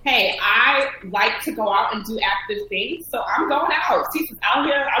 So, hey, I like to go out and do active things, so I'm going out. Teacher's out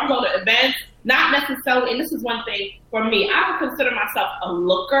here, I'm going to events, not necessarily, and this is one thing for me, I don't consider myself a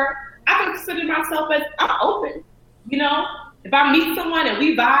looker. I consider myself as, I'm open, you know? If I meet someone and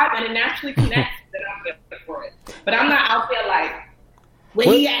we vibe and it naturally connects, then I'm good for it. But I'm not out there like, where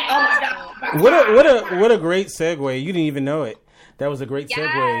he at? Oh my God. What a great segue. You didn't even know it. That was a great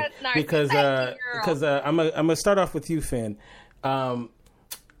segue. Because I'm gonna start off with you, Finn. You're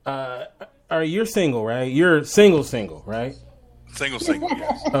single, right? You're single, right? Single,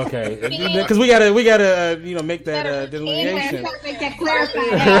 yes. Okay, because we gotta make that delineation. Make that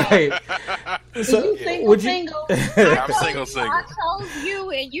clarified. So, single? I'm single. I chose you,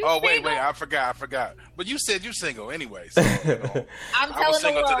 and you. Oh single? wait, I forgot. But you said you're single anyway. So, I'm telling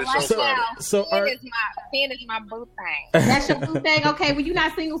the world right now. So Finn is my boo thing. That's your boo thing. Okay, well, you're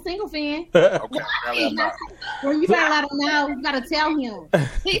not single, Finn. Okay, well, you gotta let him know. You gotta tell him.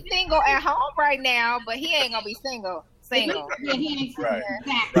 He's single at home right now, but he ain't gonna be single. Yeah, he ain't right.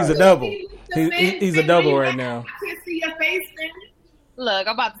 He's a double. He's a double right now. I can't see your face, man. Look,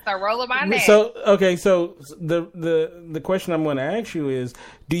 I'm about to start rolling my neck. So the question I'm going to ask you is: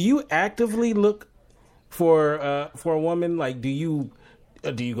 do you actively look for a woman? Like, do you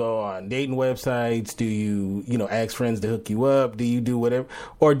go on dating websites? Do you ask friends to hook you up? Do you do whatever,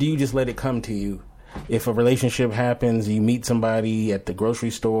 or do you just let it come to you? If a relationship happens, you meet somebody at the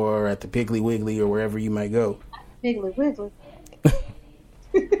grocery store, at the Piggly Wiggly, or wherever you might go. Piggly Wiggly.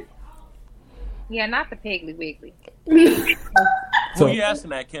 Yeah, not the Piggly Wiggly. Who are you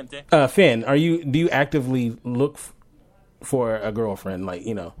asking that, Kente? Finn, do you actively look for a girlfriend? Like,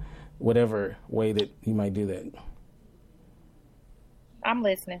 whatever way that you might do that. I'm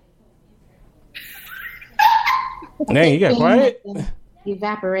listening. Dang, you got quiet?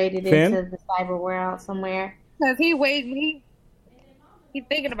 Evaporated Finn? into the cyber world somewhere. Because he's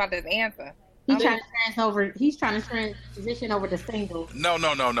thinking about this answer. He's trying to transition over to single. No.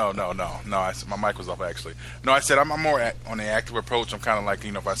 My mic was off actually. No, I said I'm more on the active approach. I'm kind of like,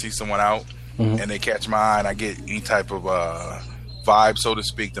 if I see someone out and they catch my eye and I get any type of vibe, so to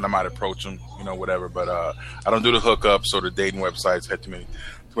speak, then I might approach them, whatever. But I don't do the hookups or the dating websites. Had too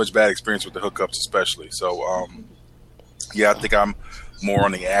much bad experience with the hookups, especially. So yeah, I think I'm more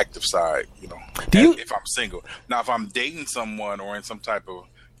on the active side, if I'm single. Now, if I'm dating someone or in some type of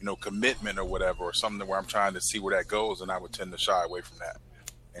commitment or whatever, or something where I'm trying to see where that goes, and I would tend to shy away from that.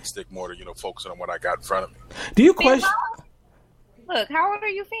 and stick more to focusing on what I got in front of me. Do you question? Look, how old are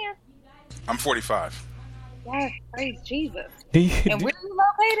you, Finn? I'm 45. Yes, praise Jesus. And where are you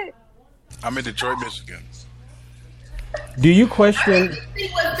located? I'm in Detroit, Michigan. Do you question? See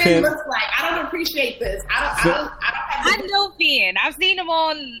what Finn looks like. I don't appreciate this. I know Finn. I've seen him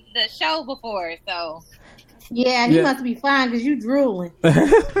on the show before, so. Yeah, and you must be fine because you drooling. Not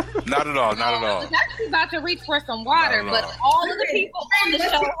at all. Not at all. I was actually about to reach for some water, but all of the people on the show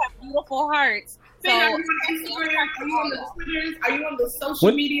have beautiful hearts. So, are you on Instagram? Are you on the Twitters? Are you on the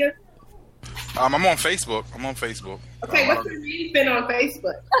social media? I'm on Facebook. Okay, what's your name, Finn, on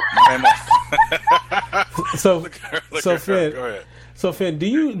Facebook? So Finn, go ahead. So Finn, do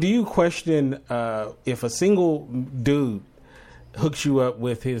you question if a single dude hooks you up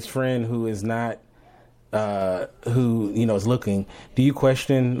with his friend who is not who is looking? Do you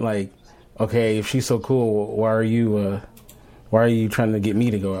question, like, okay, if she's so cool, why are you trying to get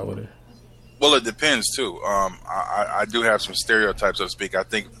me to go out with her? Well, it depends too. I do have some stereotypes, so to speak. I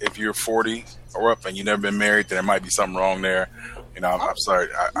think if you're 40 or up and you've never been married, then there might be something wrong there. I'm sorry.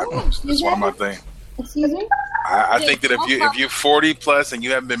 That's one of my things. Excuse me? I think that if you're 40 plus and you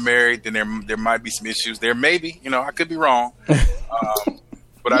haven't been married, then there might be some issues there. Maybe, I could be wrong.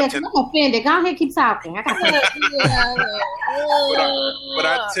 But I'm offended. Go ahead, keep talking. But I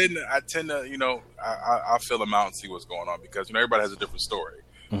tend to, I feel them out and see what's going on because everybody has a different story.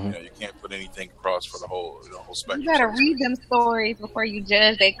 You can't put anything across for the whole spectrum. You gotta read them stories before you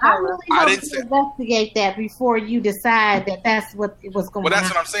judge their color. I didn't investigate that before you decide that that's what was going on. Well, that's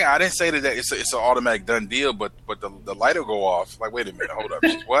what I'm saying. I didn't say that it's an automatic done deal, but the light will go off. Like, wait a minute, hold up,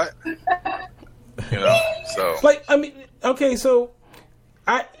 what? So like, I mean, okay, so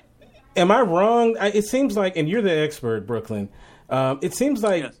am I wrong? It seems like, and you're the expert, Brooklyn. It seems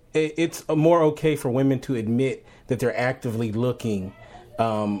like it's more okay for women to admit that they're actively looking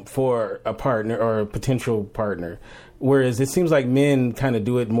for a partner or a potential partner, whereas it seems like men kind of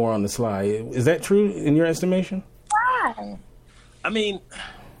do it more on the sly. Is that true in your estimation? I mean,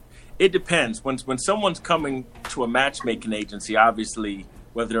 it depends. When someone's coming to a matchmaking agency, obviously,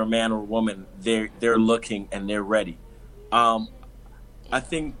 whether they're a man or a woman, they're looking and they're ready. I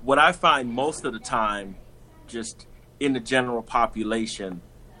think what I find most of the time, just in the general population,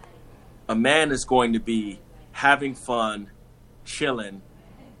 a man is going to be having fun, chilling,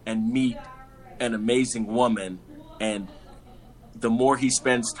 and meet an amazing woman, and the more he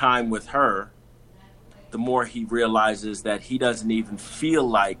spends time with her, the more he realizes that he doesn't even feel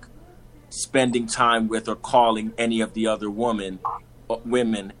like spending time with or calling any of the other women.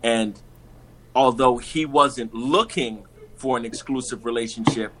 And although he wasn't looking for an exclusive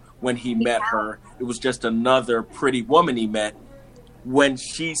relationship when he met her, it was just another pretty woman he met. When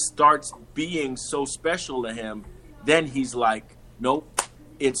she starts being so special to him, then he's like, nope,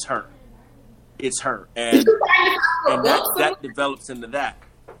 it's her. It's her. And that develops into that.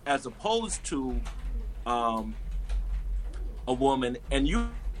 As opposed to a woman, and you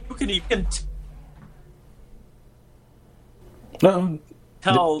can even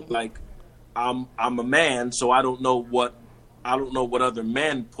tell, like, I'm a man, so I don't know what other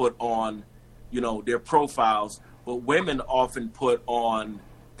men put on, their profiles, but women often put on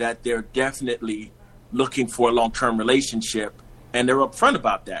that they're definitely looking for a long-term relationship, and they're upfront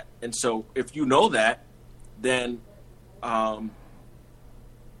about that. And so if you know that, then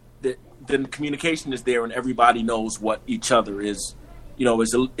then communication is there and everybody knows what each other is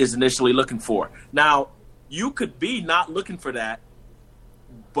initially looking for. Now, you could be not looking for that,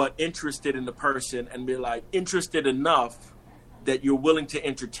 but interested in the person and be like interested enough that you're willing to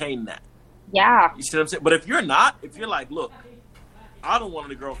entertain that. Yeah. You see what I'm saying? But if you're not, if you're like, look, I don't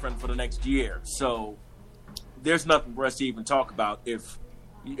want a girlfriend for the next year, so there's nothing for us to even talk about if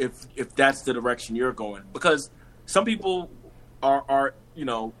that's the direction you're going. Because some people are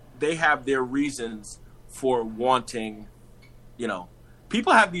they have their reasons for wanting,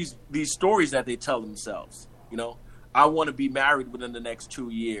 people have these stories that they tell themselves, I want to be married within the next 2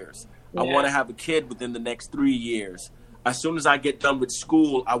 years. Yeah. I want to have a kid within the next 3 years. As soon as I get done with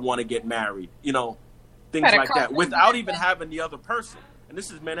school, I want to get married. Things like that, without even having the other person. And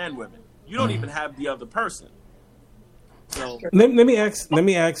this is men and women. You don't even have the other person. So let me ask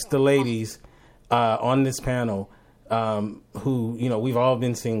the ladies on this panel, who we've all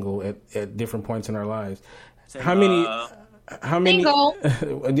been single at different points in our lives. How many? Single.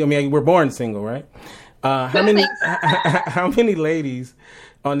 I mean, we're born single, right? How many ladies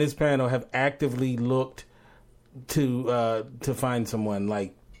on this panel have actively looked to find someone,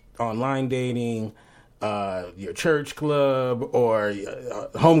 like online dating, your church club, or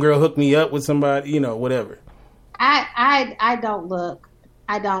homegirl hooked me up with somebody, whatever? I don't look.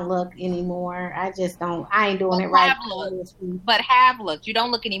 I don't look anymore. I just don't. I ain't doing it Have right. looked, but have looked. You don't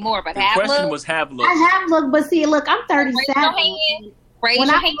look anymore, but The have question looked. was have looked. I have looked, but see, look, I'm 37. Raise your hand. Raise When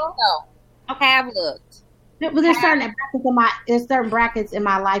your I hand. No. Have looked. But there's certain brackets in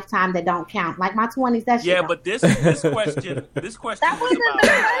my lifetime that don't count. Like my 20s, that's Yeah, but this question That is wasn't about the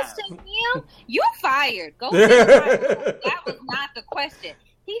have. question, Neil. You fired. Go get fired. That was not the question.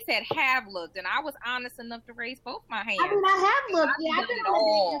 He said have looked, and I was honest enough to raise both my hands. I mean, I have looked. Yeah, I I've been did it on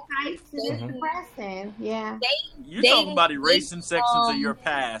all. a dating sites, and it's depressing. Yeah. You're talking about erasing sections of your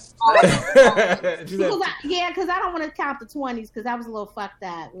past. Because I don't want to count the 20s because I was a little fucked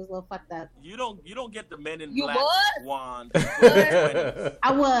up. It was a little fucked up. You don't get the Men in You Black was? wand.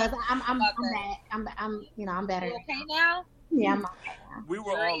 I was. I'm back. I'm better. You okay now? Yeah, I'm okay now. We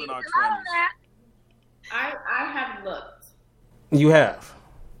were all in our 20s. I have looked. You have.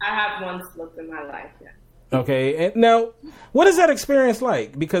 I have once looked in my life, yeah. Okay. And now, what is that experience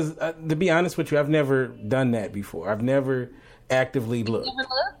like? Because to be honest with you, I've never done that before. I've never actively looked. You ever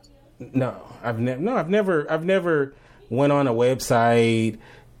looked? No, I've never went on a website,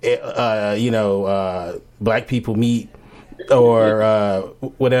 Black People Meet or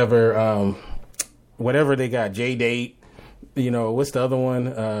whatever they got, J-Date, what's the other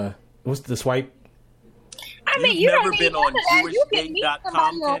one? What's the swipe? I mean, You've you never don't need been none on of that. You can meet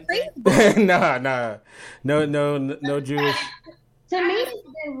somebody on JewishGate.com, Facebook. No Jewish. To me, it's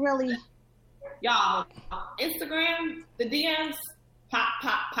been really. Y'all, Instagram, the DMs,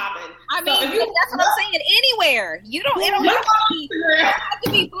 popping. I mean, that's what I'm saying. Anywhere. It don't have to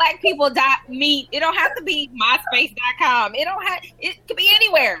be Black People .meet. It don't have to be MySpace.com. It could be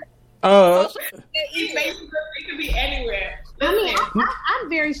anywhere. It could be anywhere. I mean, I'm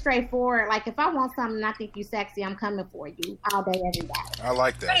very straightforward. Like, if I want something and I think you sexy, I'm coming for you all day, every day. I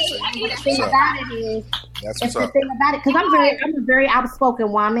like that. The thing about it is, That's what's the up. thing about it, because I'm a very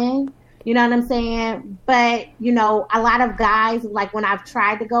outspoken woman. You know what I'm saying? But, a lot of guys, like when I've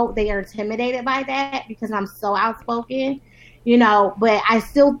tried to go, they are intimidated by that because I'm so outspoken, but I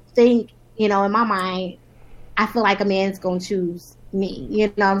still think, in my mind, I feel like a man's going to choose me. You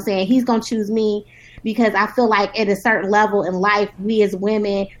know what I'm saying? He's going to choose me because I feel like at a certain level in life, we as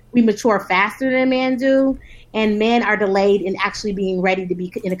women, we mature faster than men do. And men are delayed in actually being ready to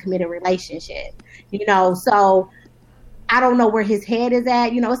be in a committed relationship, so I don't know where his head is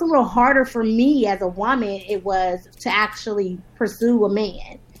at. It's a little harder for me as a woman, it was to actually pursue a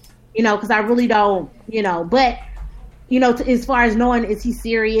man, because I really don't, but, as far as knowing, is he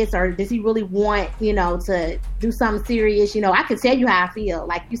serious or does he really want, to do something serious? I can tell you how I feel.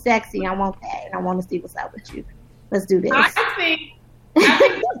 Like, you sexy, I want that, and I want to see what's up with you. Let's do this.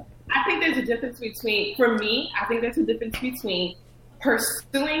 I think there's a difference between, for me, I think there's a difference between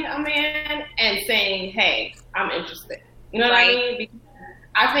pursuing a man and saying, hey, I'm interested. You know what I mean? Because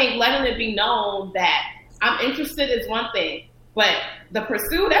I think letting it be known that I'm interested is one thing, but the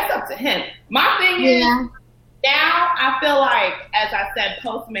pursuit, that's up to him. My thing is, now I feel like, as I said,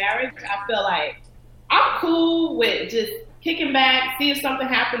 post-marriage, I feel like I'm cool with just kicking back, see if something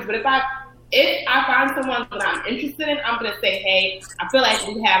happens. But if I find someone that I'm interested in, I'm going to say, hey, I feel like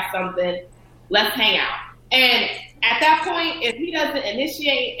we have something. Let's hang out. And at that point, if he doesn't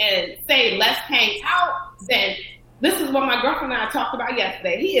initiate and say, let's hang out, then this is what my girlfriend and I talked about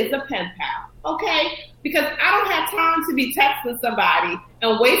yesterday. He is a pen pal, okay? Because I don't have time to be texting somebody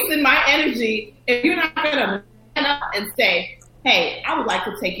and wasting my energy if you're not going to man up and say, hey, I would like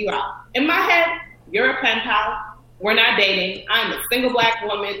to take you out. In my head, you're a pen pal. We're not dating. I'm a single Black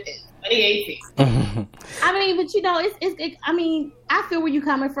woman in 2018. I mean, but I mean, I feel where you're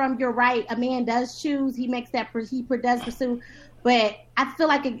coming from. You're right. A man does choose. He makes that. He does pursue. But I feel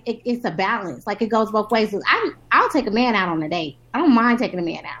like it's a balance. Like, it goes both ways. I'll take a man out on a date. I don't mind taking a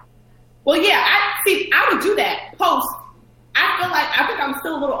man out. Well, yeah, I would do that post. I think I'm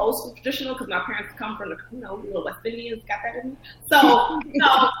still a little old school traditional because my parents come from the, little West Indians, got that in me. So,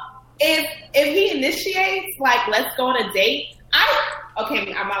 if he initiates, like, let's go on a date, I'm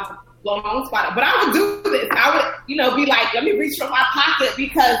about to blow my own spot up, but I would do this. I would, be like, let me reach for my pocket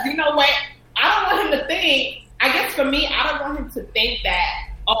because, you know what? I don't want him to think, I guess for me, I don't want him to think that,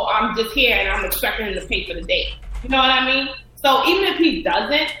 oh, I'm just here and I'm expecting him to pay for the date. You know what I mean? So even if he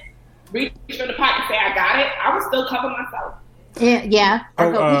doesn't reach for the pocket and say, I got it, I would still cover myself. Yeah.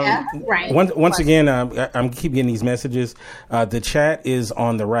 Right. Once again, I'm keep getting these messages. The chat is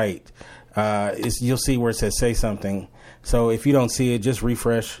on the right. You'll see where it says "say something." So if you don't see it, just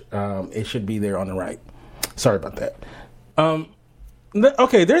refresh. It should be there on the right. Sorry about that.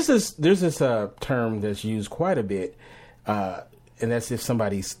 Okay, there's this term that's used quite a bit, and that's if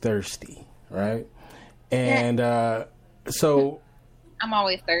somebody's thirsty, right? And so I'm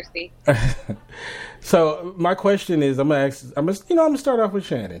always thirsty. So my question is, I'm gonna start off with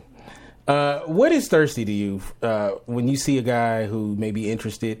Shannon. What is thirsty to you when you see a guy who may be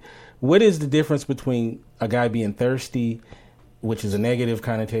interested? What is the difference between a guy being thirsty, which is a negative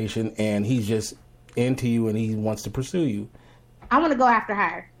connotation, and he's just into you and he wants to pursue you? I want to go after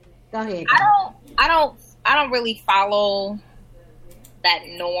her. Go ahead. I don't really follow that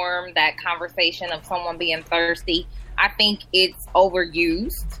norm, that conversation of someone being thirsty. I think it's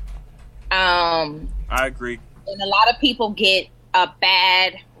overused. I agree. And a lot of people get a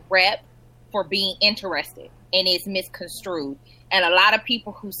bad rep for being interested, and it's misconstrued. And a lot of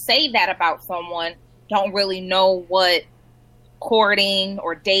people who say that about someone don't really know what courting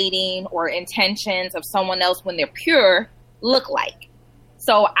or dating or intentions of someone else when they're pure look like.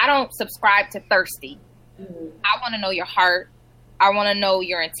 So I don't subscribe to thirsty. I want to know your heart. I want to know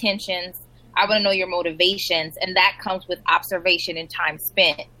your intentions. I want to know your motivations. And that comes with observation and time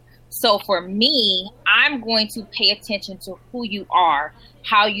spent. So for me, I'm going to pay attention to who you are,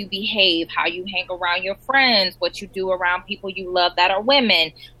 how you behave, how you hang around your friends, what you do around people you love that are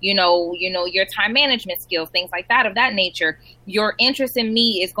women, you know, your time management skills, things like that, of that nature. Your interest in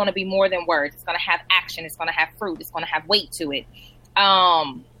me is going to be more than words. It's going to have action. It's going to have fruit. It's going to have weight to it.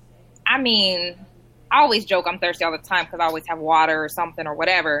 I mean, I always joke I'm thirsty all the time because I always have water or something or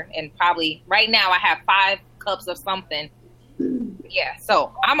whatever. And probably right now I have 5 cups of something. Yeah,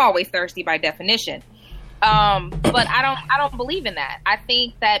 so I'm always thirsty by definition. But I don't believe in that. I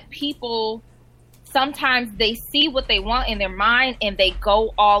think that people sometimes they see what they want in their mind and they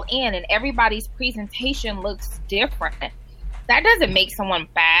go all in, and everybody's presentation looks different. That doesn't make someone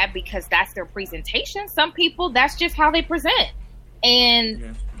bad because that's their presentation. Some people, that's just how they present. And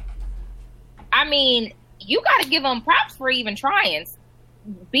yeah. I mean, you got to give them props for even trying.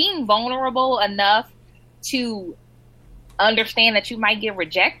 Being vulnerable enough to understand that you might get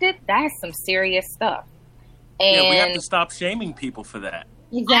rejected, that's some serious stuff. And we have to stop shaming people for that.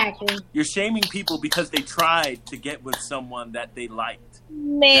 Exactly. You're shaming people because they tried to get with someone that they liked.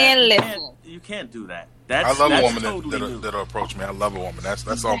 Man, listen. You can't do that. I love a woman that'll approach me. I love a woman.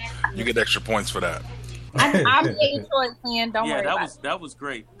 That's all. You get extra points for that. I'm getting choice, man. Don't worry about it. That was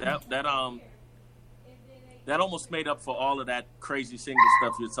great. That almost made up for all of that crazy single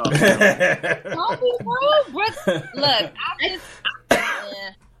stuff you're talking about. Don't be rude, look,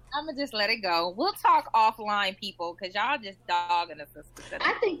 I'm gonna just let it go. We'll talk offline, people, because y'all just dogging us.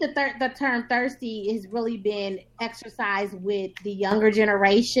 I think the term thirsty has really been exercised with the younger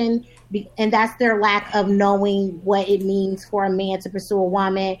generation, and that's their lack of knowing what it means for a man to pursue a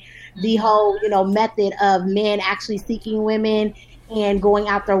woman. The whole, method of men actually seeking women and going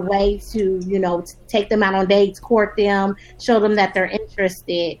out their way to, take them out on dates, court them, show them that they're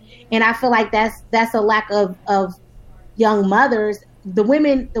interested. And I feel like that's a lack of young mothers. The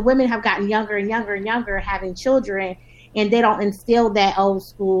women have gotten younger and younger and younger, having children, and they don't instill that old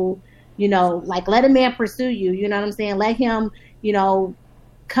school, like let a man pursue you. You know what I'm saying? Let him,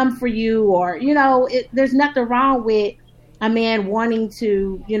 come for you, or there's nothing wrong with a man wanting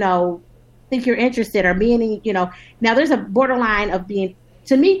to, think you're interested or being, now there's a borderline of being,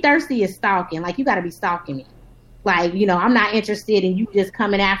 to me, thirsty is stalking. Like, you got to be stalking me. Like, I'm not interested in you just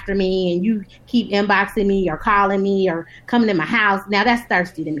coming after me and you keep inboxing me or calling me or coming to my house. Now that's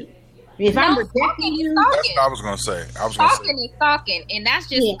thirsty to me. If I'm rejecting you, that's what I was going to say. Stalking is stalking, and that's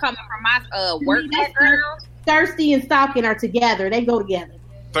just coming from my work background. Thirsty and stalking are together. They go together.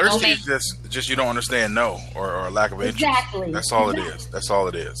 Thirsty is just you don't understand or a lack of interest. Exactly. That's all it is. That's all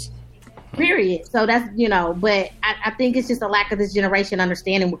it is. Period. So that's, but I think it's just a lack of this generation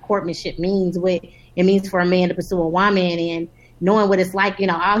understanding what courtmanship means, what it means for a man to pursue a woman, and knowing what it's like,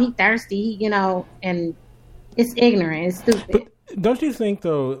 oh, he thirsty, and it's ignorant, it's stupid. But don't you think,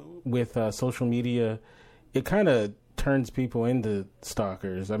 though, with social media, it kind of turns people into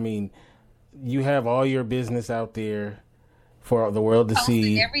stalkers? I mean, you have all your business out there for the world to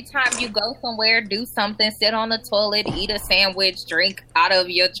see. Every time you go somewhere, do something, sit on the toilet, eat a sandwich, drink out of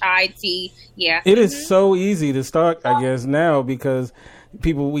your chai tea. Yeah. It is so easy to stalk, I guess, now, because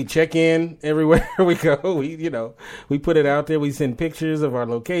we check in everywhere we go. We put it out there. We send pictures of our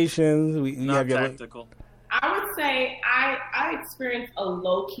locations. Not tactical. I would say I experienced a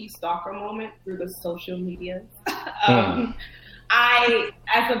low-key stalker moment through the social media.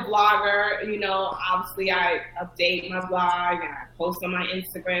 As a blogger, obviously I update my blog and I post on my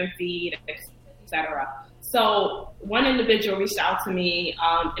Instagram feed, etc. So one individual reached out to me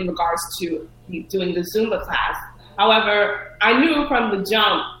in regards to me doing the Zumba class. However, I knew from the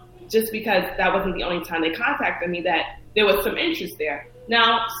jump, just because that wasn't the only time they contacted me, that there was some interest there.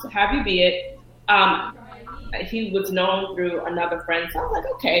 Now, have you be it, he was known through another friend. So I was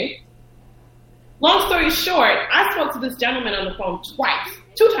like, okay. Long story short, I spoke to this gentleman on the phone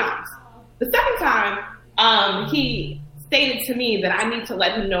two times. The second time, he stated to me that I need to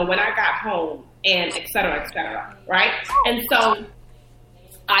let him know when I got home and et cetera, right? And so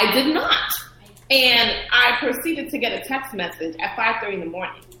I did not. And I proceeded to get a text message at 5:30 in the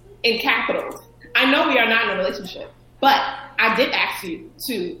morning in capitals. I know we are not in a relationship, but I did ask you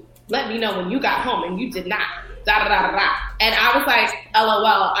to let me know when you got home, and you did not. And I was like, LOL,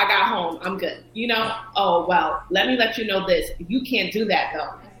 I got home. I'm good. Oh, well, let me let you know this. You can't do that,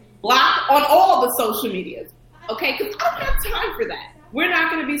 though. Block on all the social medias. Okay? Because I don't have time for that. We're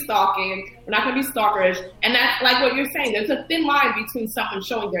not going to be stalking. We're not going to be stalkerish. And that's like what you're saying. There's a thin line between someone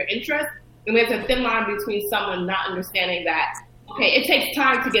showing their interest, and there's a thin line between someone not understanding that, okay, it takes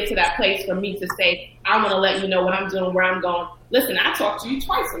time to get to that place for me to say, I want to let you know what I'm doing, where I'm going. Listen, I talked to you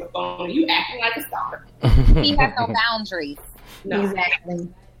twice on the phone, and you acting like a stalker. He has no boundaries. No. Exactly.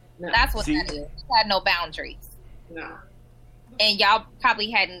 No. That's what that is. He had no boundaries. No. And y'all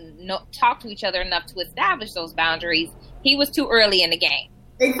probably hadn't talked to each other enough to establish those boundaries. He was too early in the game.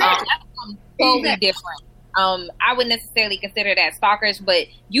 Exactly. That's totally different. I wouldn't necessarily consider that stalkers, but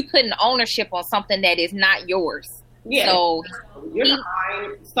you putting ownership on something that is not yours. Yeah. So you're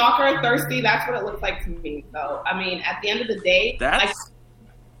fine. Stalker, thirsty, that's what it looks like to me. So, I mean, at the end of the day, go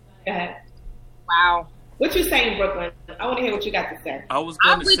ahead. Wow. What you saying, Brooklyn? I want to hear what you got to say. I was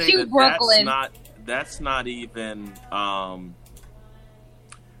going to say you, Brooklyn. That's not even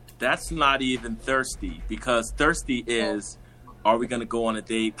thirsty, because thirsty is, are we going to go on a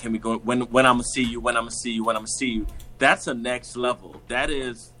date? Can we go when I'm going to see you, when I'm going to see you, when I'm going to see you? That's a next level. That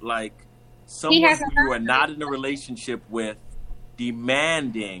is like someone who you are not in a relationship with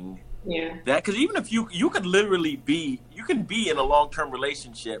demanding that. Because even if you could literally you can be in a long-term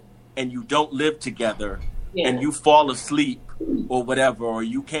relationship and you don't live together and you fall asleep or whatever, or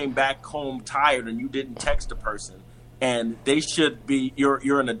you came back home tired and you didn't text a person, and they should be,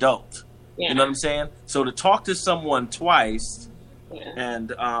 you're an adult. You know what I'm saying? So to talk to someone twice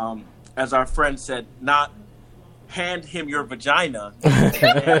and as our friend said, not hand him your vagina. And,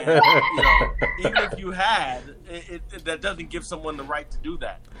 even if you had, that doesn't give someone the right to do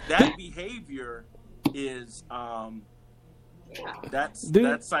that. That behavior is that's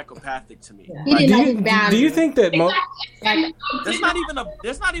psychopathic to me. Do you think that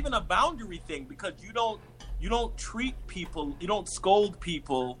there's not even a boundary thing, because you don't treat people, you don't scold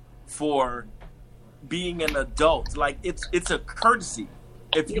people for being an adult. Like it's a courtesy.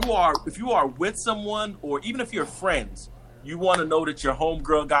 If you are with someone, or even if you're friends, you want to know that your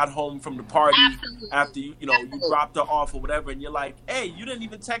homegirl got home from the party after you dropped her off or whatever, and you're like, hey, you didn't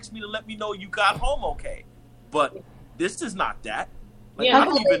even text me to let me know you got home okay. But this is not that. Like, I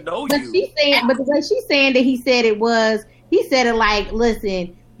don't even know you. But the way she's saying that he said it like,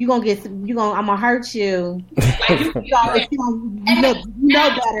 listen, I'm gonna hurt you. Like, you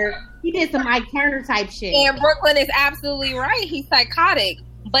know better. He did some Ike Turner type shit. And Brooklyn is absolutely right. He's psychotic,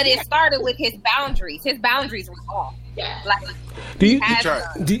 but it started with his boundaries. His boundaries were off. Yeah. Like, he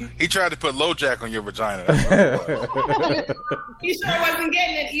tried to put LoJack on your vagina. He sure wasn't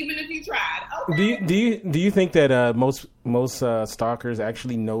getting it, even if he tried. Okay. Do you think that most stalkers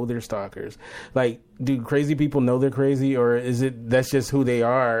actually know they're stalkers? Like, do crazy people know they're crazy, or is it that's just who they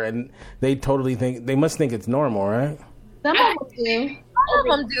are and they must think it's normal, right? Some of them do.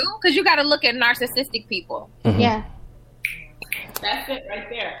 Some of them do, because you got to look at narcissistic people. Mm-hmm. Yeah. That's it right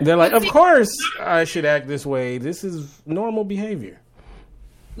there. They're like, of course I should act this way. This is normal behavior.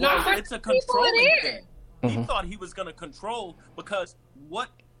 No, it's a controlling thing. He thought he was going to control, because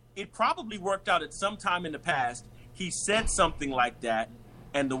it probably worked out at some time in the past. He said something like that,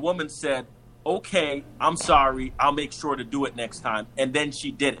 and the woman said, okay, I'm sorry, I'll make sure to do it next time. And then she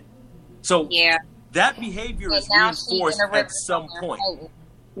did it. So that behavior is reinforced at some point.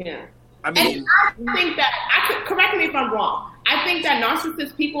 Yeah. I mean, and I think that, correct me if I'm wrong, I think that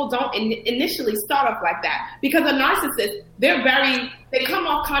narcissist people don't initially start off like that, because a narcissist, they come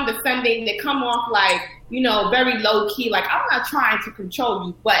off condescending, they come off like, very low key, like, I'm not trying to control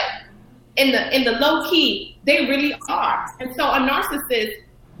you, but in the low key, they really are. And so a narcissist,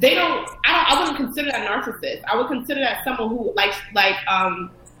 I wouldn't consider that narcissist. I would consider that someone who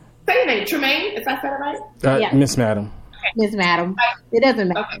say your name, Tremaine, if I said it right? Miss Madam. Okay. Miss Madam. It doesn't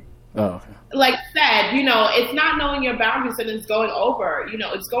matter. Okay. Oh, okay. Like said, it's not knowing your boundaries, and it's going over,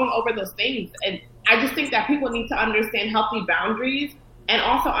 it's going over those things. And I just think that people need to understand healthy boundaries, and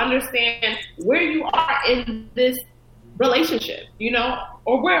also understand where you are in this relationship,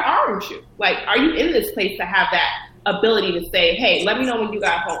 or where aren't you? Like, are you in this place to have that ability to say, hey, let me know when you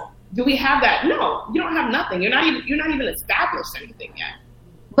got home? do we have that? No, you don't have nothing. You're not even established anything yet.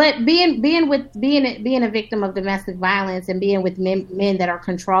 But being a victim of domestic violence and being with men that are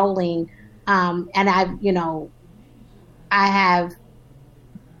controlling, and I have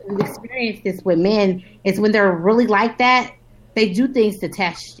experienced this with men, is when they're really like that, they do things to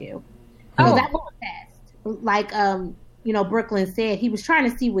test you. Oh, that was a test. Like Brooklyn said, he was trying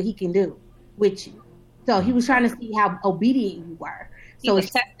to see what he can do with you. So he was trying to see how obedient you were. So he was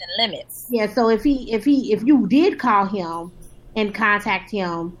testing limits. Yeah. So if you did call him and contact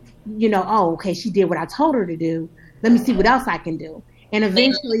him, okay, she did what I told her to do. Let me see what else I can do. And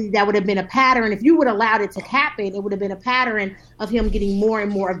eventually that would have been a pattern. If you would have allowed it to happen, it would have been a pattern of him getting more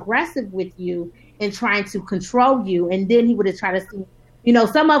and more aggressive with you and trying to control you. And then he would have tried to see,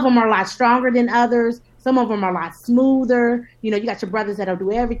 some of them are a lot stronger than others. Some of them are a lot smoother. You got your brothers that'll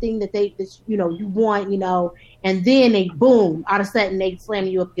do everything that you want, and then they, boom, all of a sudden they slam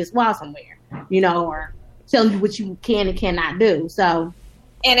you up against the wall somewhere, or tell you what you can and cannot do. So,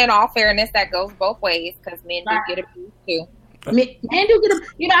 and in all fairness, that goes both ways, because men do get abused too. Men do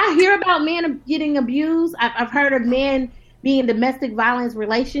get, I hear about men getting abused. I've heard of men being in domestic violence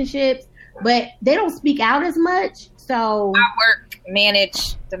relationships, but they don't speak out as much. So I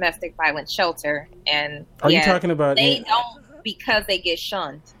manage domestic violence shelter, and are you talking about? They don't because they get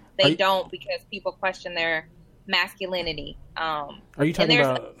shunned. They don't because people question their masculinity. Are you talking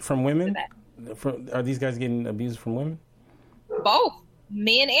about from women? Are these guys getting abused from women? Both.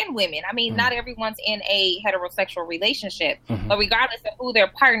 Men and women. I mean, not everyone's in a heterosexual relationship, but regardless of who their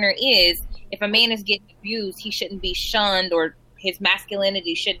partner is, if a man is getting abused, he shouldn't be shunned, or his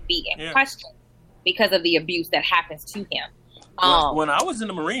masculinity shouldn't be in question because of the abuse that happens to him. When I was in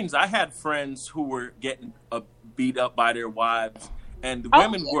the Marines, I had friends who were getting beat up by their wives, and the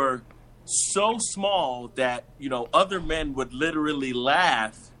women were so small that, other men would literally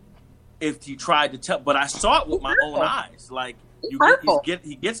laugh if you tried to tell. But I saw it with my own eyes. Like,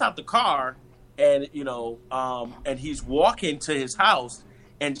 he gets out the car, and and he's walking to his house,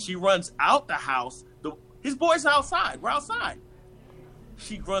 and she runs out the house. His boys are outside. We're outside.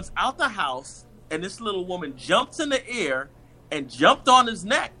 She runs out the house, and this little woman jumps in the air and jumped on his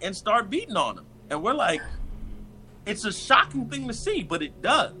neck and started beating on him. And we're like, it's a shocking thing to see, but it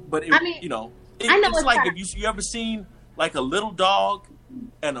does. But it's like, if you ever seen like a little dog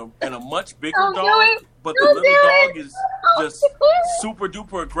and a much bigger dog, but the little dog is just super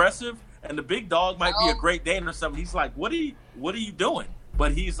duper aggressive, and the big dog might be a Great Dane or something. He's like, what are you doing?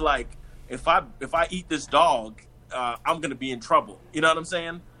 But he's like, if I eat this dog, I'm gonna be in trouble. You know what I'm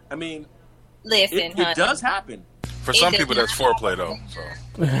saying? I mean, listen, it does happen. For some people, that's foreplay, though. So.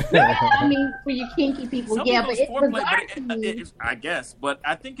 I mean, for your kinky people, but it's foreplay, I guess. But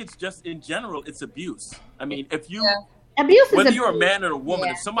I think it's just, in general, it's abuse. I mean, if you... Abuse is whether you're a man or a woman,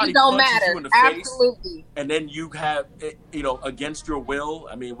 if somebody punches you in the face, and then you have, against your will,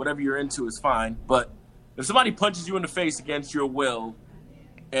 I mean, whatever you're into is fine. But if somebody punches you in the face against your will,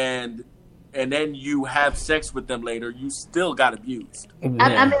 and then you have sex with them later, you still got abused. I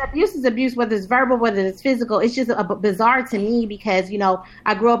mean, abuse is abuse, whether it's verbal, whether it's physical. It's just bizarre to me because,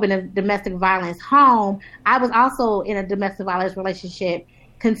 I grew up in a domestic violence home. I was also in a domestic violence relationship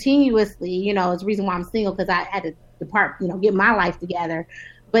continuously. It's the reason why I'm single, because I had to depart, get my life together.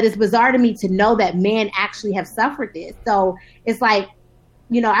 But it's bizarre to me to know that men actually have suffered this. So it's like,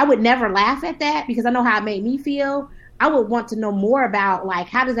 I would never laugh at that because I know how it made me feel. I would want to know more about, like,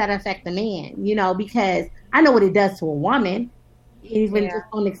 how does that affect the man, because I know what it does to a woman, even just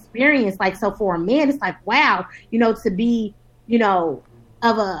on experience. Like, so for a man, it's like, wow, to be, of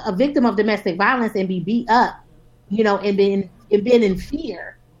a victim of domestic violence and be beat up, and been in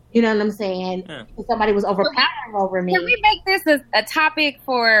fear. You know what I'm saying? Yeah. Somebody was overpowering over me. Can we make this a topic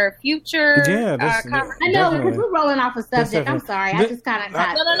for future conversation? I know, because we're rolling off a subject. I'm sorry. I just kind of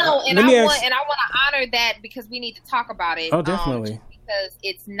got... No. And I want to honor that because we need to talk about it. Oh, definitely. Because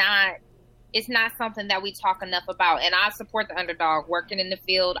it's not something that we talk enough about. And I support the underdog working in the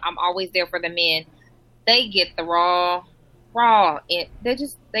field. I'm always there for the men. They get the raw.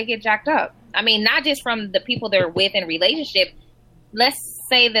 They get jacked up. I mean, not just from the people they're with in relationship. Let's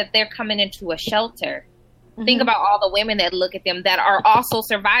say that they're coming into a shelter. Mm-hmm. Think about all the women that look at them that are also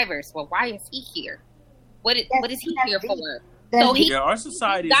survivors. Well, why is he here? What is he here for? So our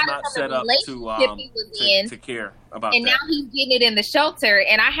society is not set up to care about and that. Now he's getting it in the shelter,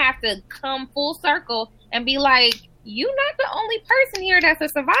 and I have to come full circle and be like, you're not the only person here that's a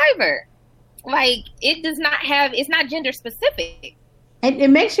survivor. Like, it's not gender specific.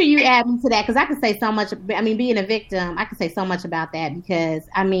 And make sure you add me to that, because I can say so much. I mean, being a victim, I can say so much about that, because,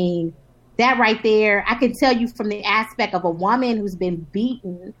 I mean, that right there, I can tell you from the aspect of a woman who's been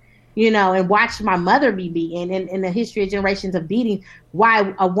beaten, and watched my mother be beaten, and in the history of generations of beating, why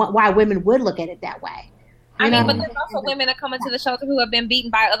women would look at it that way. But there's also women that come into the shelter who have been beaten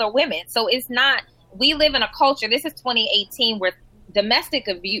by other women. So it's not, we live in a culture, this is 2018, where domestic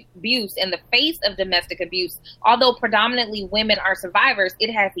abuse, in the face of domestic abuse, although predominantly women are survivors,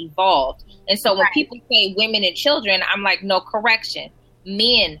 it has evolved. And so when people say women and children, I'm like, no, correction.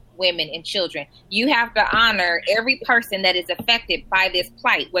 Men, women, and children. You have to honor every person that is affected by this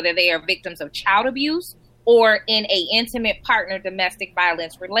plight, whether they are victims of child abuse or in a intimate partner domestic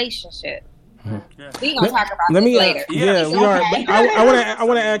violence relationship. We're going to talk about this later. Yeah, we are. But I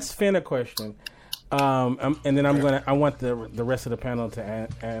want to ask Finn a question. And then I want the rest of the panel to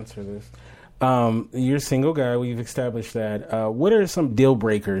answer this. You're a single guy. We've established that. What are some deal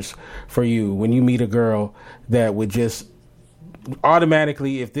breakers for you when you meet a girl that would just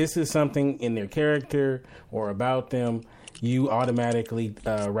automatically, if this is something in their character or about them, you automatically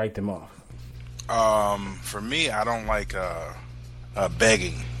write them off? For me, I don't like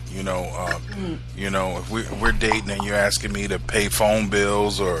begging. If we're dating and you're asking me to pay phone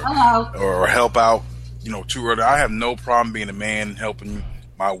bills or help out, too early, I have no problem being a man helping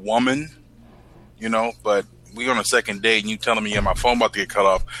my woman, but we on a second date and you telling me my phone about to get cut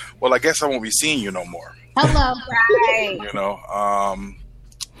off. Well, I guess I won't be seeing you no more. Hello, right?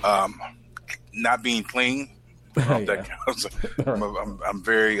 Not being clean. I'm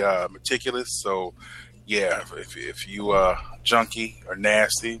very meticulous, so. Yeah, if you junky or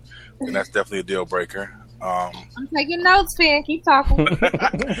nasty, then that's definitely a deal breaker. I'm taking notes, Finn. Keep talking.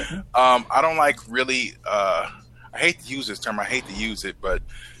 I don't like really. I hate to use this term. I hate to use it, but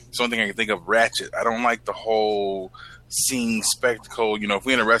it's the only thing I can think of. Ratchet. I don't like the whole scene spectacle. If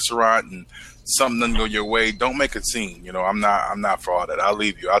we're in a restaurant and something doesn't go your way, don't make a scene. I'm not for all that. I'll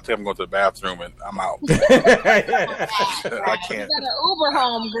leave you. I'll tell them I'm going to the bathroom and I'm out. I can't. You got an Uber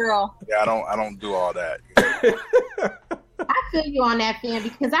home, girl. Yeah, I don't do all that. I feel you on that, Finn,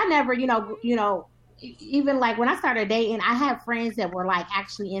 because I never, even like when I started dating, I had friends that were like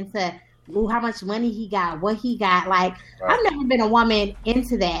actually into how much money he got, what he got. Like, right. I've never been a woman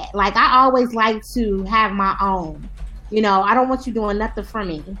into that. Like, I always like to have my own. I don't want you doing nothing for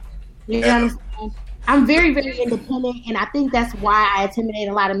me. You know what I'm saying? I'm very, very independent, and I think that's why I intimidate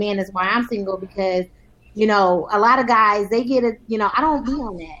a lot of men. That's why I'm single, because, a lot of guys, they get it, I don't be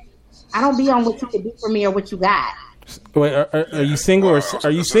on that. I don't be on what you can do for me or what you got. Wait, are you single, or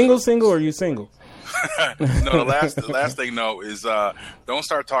are you single, or are you single? No, the last thing, is don't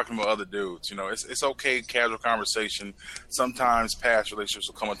start talking about other dudes. It's okay, casual conversation. Sometimes past relationships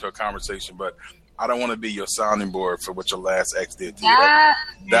will come into a conversation, but I don't want to be your sounding board for what your last ex did to you.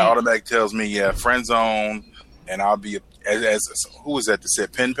 That automatic tells me, friend zone, and I'll be as who was that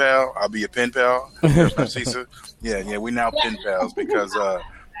said pen pal? I'll be a pen pal. Yeah, we now pen pals because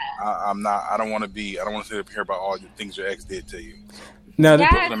I'm not. I don't want to sit up here about all the things your ex did to you. Now,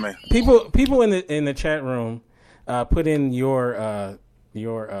 people in the chat room put in your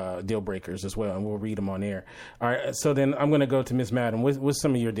deal breakers as well, and we'll read them on air. All right. So then I'm going to go to Miss Madam. What's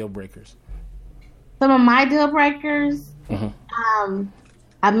some of your deal breakers? Some of my deal breakers, a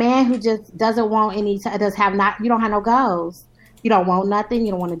man who just doesn't want you don't have no goals. You don't want nothing.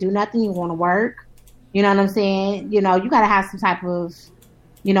 You don't want to do nothing. You want to work. You know what I'm saying? You got to have some type of,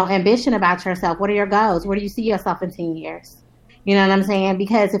 ambition about yourself. What are your goals? Where do you see yourself in 10 years? You know what I'm saying?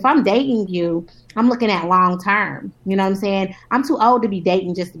 Because if I'm dating you, I'm looking at long term. You know what I'm saying? I'm too old to be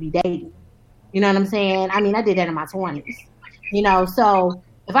dating just to be dating. You know what I'm saying? I mean, I did that in my 20s. So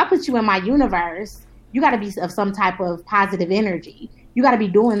if I put you in my universe, you got to be of some type of positive energy. You got to be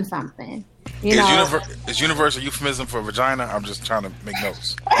doing something. Is universe a euphemism for vagina? I'm just trying to make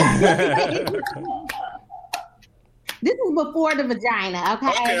notes. This is before the vagina,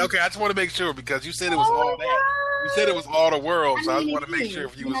 okay? Okay. I just want to make sure because you said it was all that. You said it was all the world, so I just want to make sure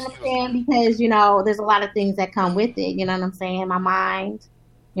if you was. Know what I'm saying? Because there's a lot of things that come with it. You know what I'm saying? My mind.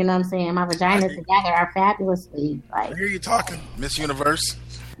 You know what I'm saying? My vagina together are fabulously. Like, I hear you talking, Miss Universe.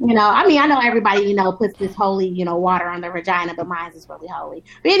 I know everybody, puts this holy, water on their vagina, but mine is really holy.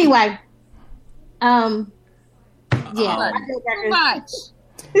 But anyway, Too much.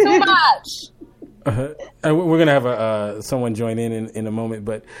 We're gonna have someone join in a moment,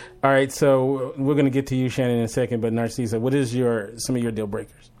 but all right. So we're gonna get to you, Shannon, in a second. But Narcissa, what is some of your deal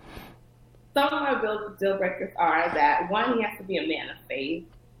breakers? Some of my deal breakers are that 1, he has to be a man of faith.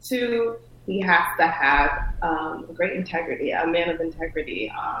 2, he has to have great integrity, a man of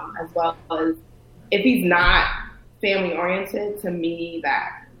integrity, as well as if he's not family oriented. To me,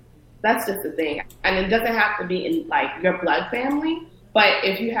 that's just the thing, and it doesn't have to be in like your blood family. But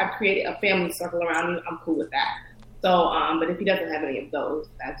if you have created a family circle around you, I'm cool with that. So, but if he doesn't have any of those,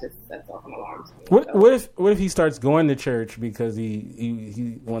 that's off an alarm. What if he starts going to church because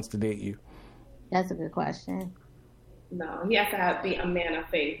he wants to date you? That's a good question. No, he has to be a man of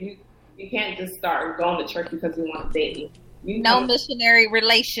faith. You can't just start going to church because you want to date you. No missionary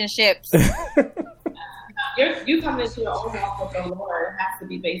relationships. You come into your own walk with the Lord. It has to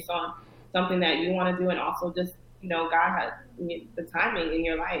be based on something that you want to do, and also just, God has the timing in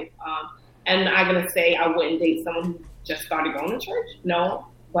your life. And I'm going to say I wouldn't date someone who just started going to church. No.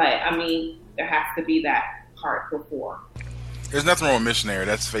 But, there has to be that part before. There's nothing wrong with missionary.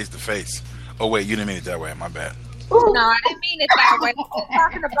 That's face-to-face. Oh, wait, you didn't mean it that way. My bad. No, I didn't mean it that way. I'm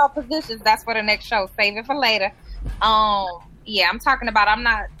talking about positions. That's for the next show. Save it for later. Yeah, I'm talking about I'm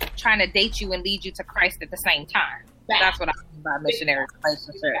not trying to date you and lead you to Christ at the same time. That's what I mean by missionary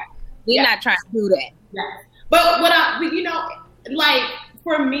relationship. We're not trying to do that. Yes. But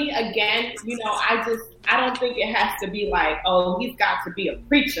for me, again, I don't think it has to be like, oh, he's got to be a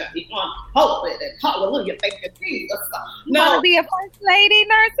preacher. He's on pulpit and hallelujah, thank you, Jesus. You want to be a first lady,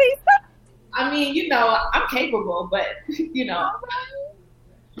 Narcissa? I'm capable, but, Did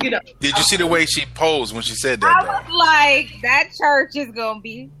you see the way she posed when she said that? I was like, that church is going to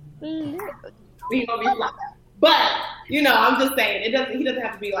be But, I'm just saying, he doesn't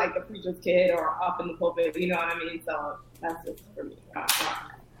have to be like the preacher's kid or up in the pulpit, you know what I mean? So that's just for me.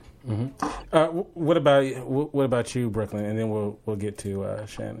 Mm-hmm. What about you, Brooklyn? And then we'll get to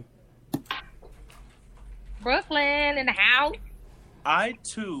Shannon. Brooklyn in the house. I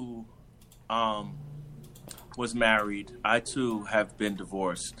too was married. I too have been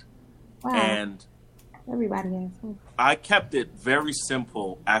divorced. Wow. And everybody has. I kept it very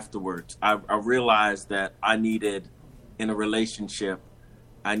simple afterwards. I realized that I needed, in a relationship,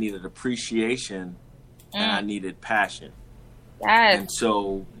 I needed appreciation and I needed passion. Yes. And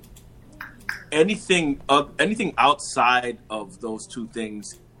so anything outside of those two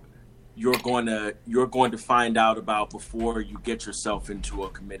things, you're going to find out about before you get yourself into a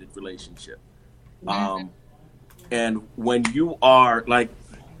committed relationship. Mm-hmm. And when you are like,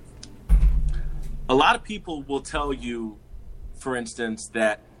 a lot of people will tell you, for instance,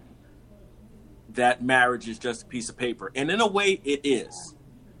 that marriage is just a piece of paper. And in a way it is.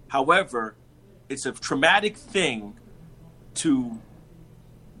 However, it's a traumatic thing to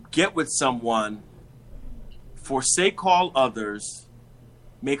get with someone, forsake all others,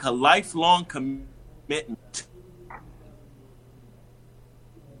 make a lifelong commitment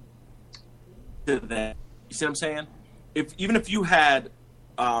to that. You see what I'm saying? Even if you had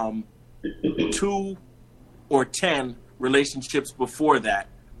 2 or 10 relationships before that,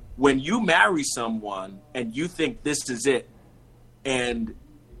 when you marry someone and you think this is it, and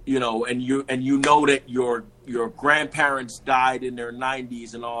you know that your grandparents died in their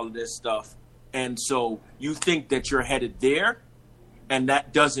 90s and all of this stuff, and so you think that you're headed there, and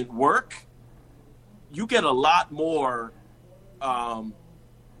that doesn't work, you get a lot more.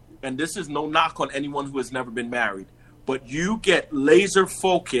 And this is no knock on anyone who has never been married, but you get laser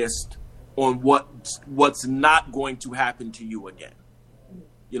focused on what's not going to happen to you again.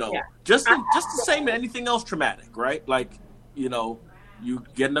 Just the same as anything else traumatic, right? Like, you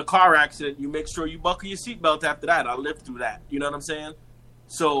get in a car accident, you make sure you buckle your seatbelt after that. I lived through that. You know what I'm saying?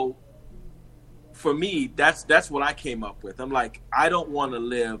 So for me, that's what I came up with. I'm like, I don't want to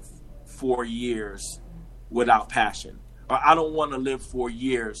live 4 years without passion. Or I don't want to live 4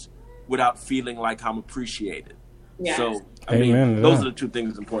 years without feeling like I'm appreciated. Yes. So, I mean, those are the two things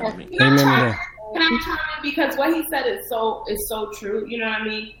that's important to me. Can I chime in? Because what he said is so true. You know what I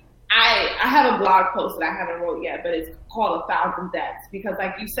mean? I have a blog post that I haven't wrote yet, but it's called 1,000 Deaths. Because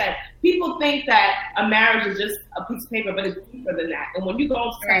like you said, people think that a marriage is just a piece of paper, but it's deeper than that. And when you go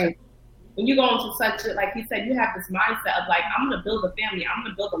into such a, like he said, you have this mindset of like, I'm going to build a family, I'm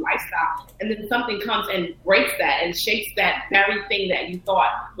going to build a lifestyle. And then something comes and breaks that and shakes that very thing that you thought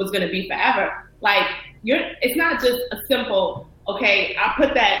was going to be forever. Like, it's not just a simple, okay, I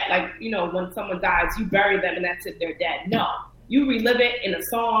put that, like, when someone dies, you bury them and that's it, they're dead. No, you relive it in a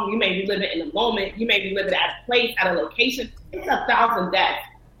song, you may relive it in a moment, you may relive it at a place, at a location. It's 1,000 deaths.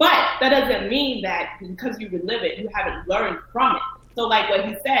 But that doesn't mean that because you relive it, you haven't learned from it. So like what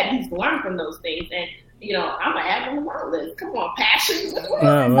he said, he's learned from those things. And, I'm going to add them on the list. Come on, passion.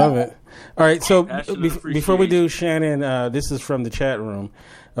 I love it. All right, so before we do Shannon, this is from the chat room.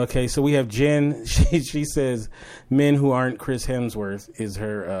 Okay, so we have Jen. She says men who aren't Chris Hemsworth is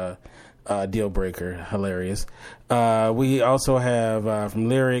her deal breaker. Hilarious. We also have from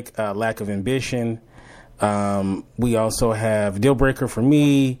Lyric, lack of ambition. We also have deal breaker for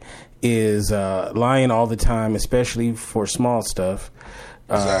me is lying all the time, especially for small stuff.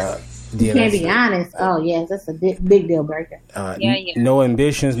 You can't be honest. Oh, yes, that's a big deal breaker. No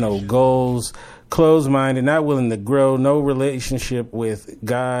ambitions, no goals, closed-minded, not willing to grow, no relationship with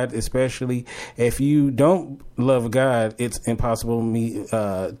God, especially. If you don't love God, it's impossible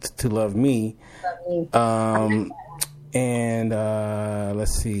to love me. And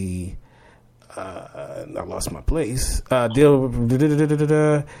let's see. I lost my place.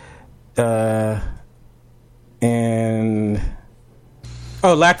 And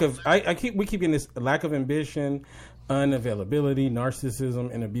lack of we keep getting this lack of ambition, unavailability,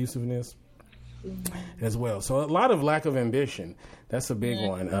 narcissism, and abusiveness as well. So a lot of lack of ambition. That's a big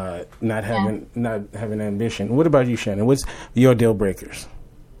one. Not having ambition. What about you, Shannon? What's your deal breakers?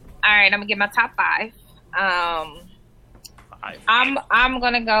 All right, I'm gonna get my top 5. I'm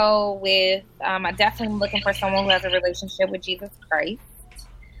gonna go with I definitely am looking for someone who has a relationship with Jesus Christ.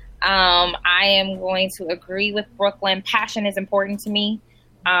 I am going to agree with Brooklyn. Passion is important to me.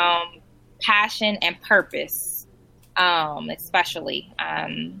 Passion and purpose, especially.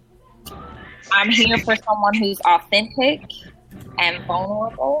 I'm here for someone who's authentic and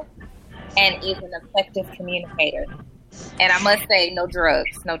vulnerable and is an effective communicator. And I must say, no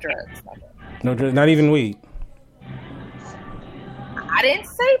drugs. No drugs, not even weed. I didn't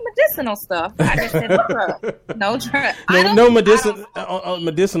say medicinal stuff. I just said no drugs. No drugs. No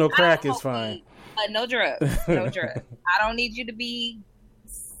medicinal crack is fine. No drugs. No drugs. I don't need you to be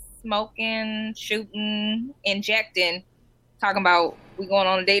smoking, shooting, injecting, talking about we going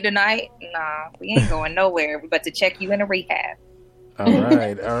on a date tonight. Nah, we ain't going nowhere. We about to check you in a rehab. All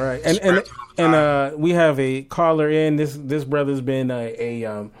right. And we have a caller in. This brother's been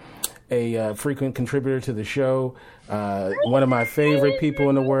a frequent contributor to the show. One of my favorite people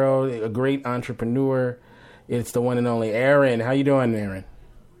in the world, a great entrepreneur. It's the one and only Aaron. How you doing, Aaron?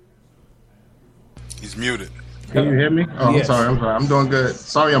 He's muted. Can you hear me? Oh, yes. I'm sorry. I'm doing good.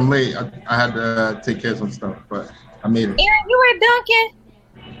 Sorry I'm late. I had to take care of some stuff, but I made it. Aaron, you were at Dunkin'?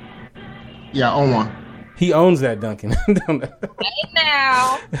 Yeah, I own one. He owns that Dunkin'. Hey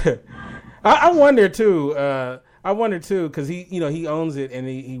now. I wonder too. Because he owns it and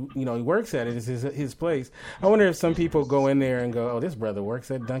he works at it. It's his place. I wonder if some people go in there and go, "Oh, this brother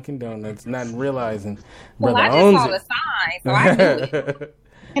works at Dunkin' Donuts," not realizing brother owns it. I just saw the sign, so I knew it.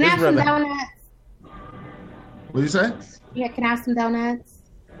 Can I have some donuts? What you say? Yeah, can I have some donuts?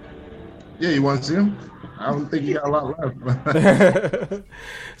 Yeah, you want to see them? I don't think you got a lot left.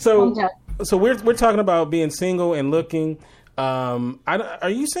 So we're talking about being single and looking. Are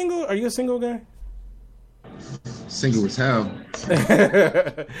you single? Are you a single guy? Single as hell.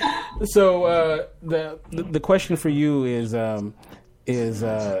 So the question for you is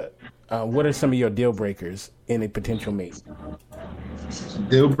what are some of your deal breakers in a potential mate?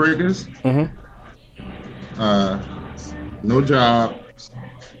 Deal breakers? Mm-hmm. No job,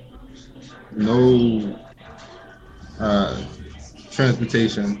 no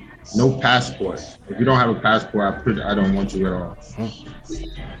transportation, no passport. If you don't have a passport, I don't want you at all.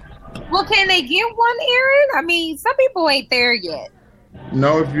 Well, can they get one, Aaron? I mean, some people ain't there yet.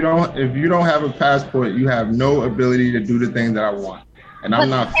 No, if you don't have a passport, you have no ability to do the thing that I want. And I'm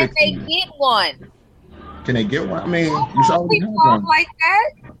not fixing it. Can they get one? Can they get one? I mean, you should already have one. Like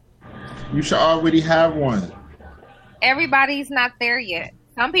that? You should already have one. Everybody's not there yet.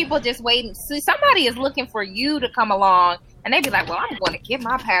 Some people just wait and see. Somebody is looking for you to come along, and they be like, "Well, I'm going to get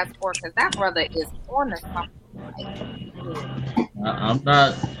my passport because that brother is on to something." I'm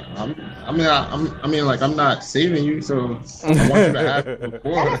not. I'm not saving you, so I want you to have it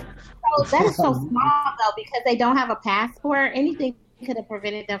before. That is so small though, because they don't have a passport. Anything could have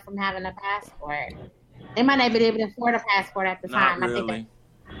prevented them from having a passport. They might not be able to afford a passport at the time. Not really.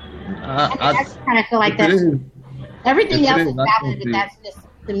 I kind of feel like that. Everything else is valid, but that's just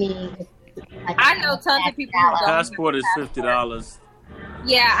to me. Like, I know tons of people. Who don't passport is $50.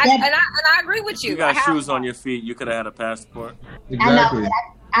 Yeah, and I agree with you. You got shoes on your feet. You could have had a passport. Exactly. I know.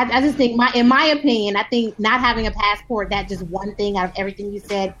 I just think, in my opinion, I think not having a passport, that just one thing out of everything you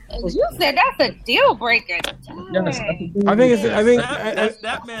said. You said that's a deal breaker. Yes, I think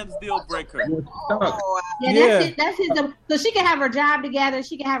that man's deal breaker. That's his. So she can have her job together.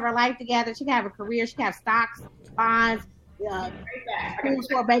 She can have her life together. She can have a career. She can have stocks, bonds,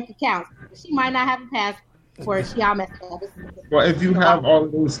 for bank accounts. She might not have a passport. She all messed up. Well, if you have all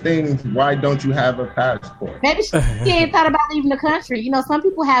of those things, why don't you have a passport? Maybe she ain't thought about leaving the country. You know, some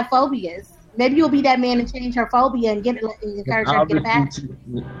people have phobias. Maybe you'll be that man and change her phobia and encourage her to get a passport.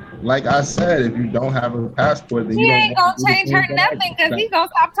 Like I said, if you don't have a passport, then he you ain't don't gonna change her nothing because he's gonna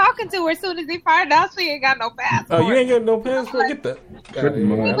stop talking to her as soon as he finds out she ain't got no passport. Oh, you ain't got no passport? Get that. He'll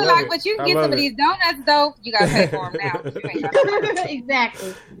be like, but you can get some of these donuts though. You gotta pay for them now.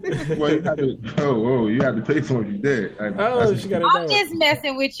 Exactly. Well, you had to pay for it. You did. She got I'm just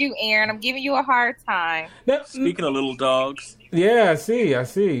messing with you, Aaron. I'm giving you a hard time. Now, speaking of little dogs. Yeah, I see. Yeah,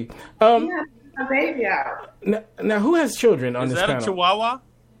 a baby out. Now, who has children on this panel? Is that a Chihuahua?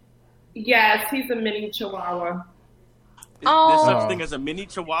 Yes, he's a mini Chihuahua. There's such thing as a mini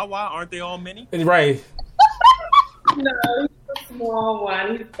Chihuahua? Aren't they all mini? Right. No, he's a small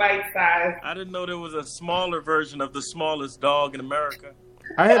one. He's bite-sized. I didn't know there was a smaller version of the smallest dog in America.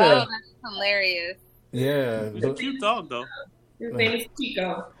 That's hilarious. Yeah. He's a cute dog, though. His name is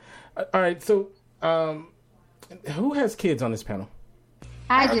Chico. All right, so who has kids on this panel?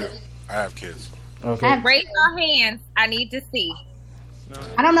 I do. I have kids. Okay. Raise your hands. I need to see.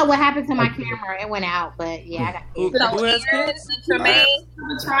 I don't know what happened to my camera. It went out, but yeah, I got kids. So Aaron, Tremaine,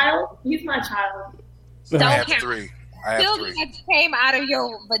 a child? He's my child. I have three. Children that came out of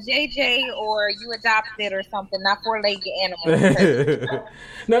your vajayjay or you adopted or something, not four-legged animals.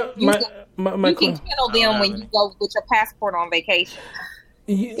 No, you can kennel them when you go with your passport on vacation.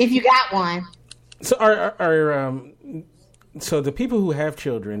 If you got one. So so the people who have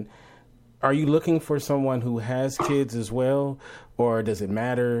children, are you looking for someone who has kids as well, or does it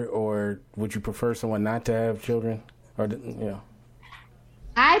matter, or would you prefer someone not to have children, or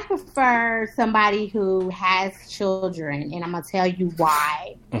I prefer somebody who has children, and I'm gonna tell you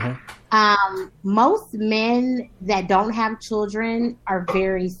why. Mm-hmm. Most men that don't have children are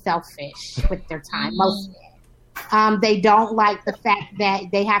very selfish with their time. Most men. They don't like the fact that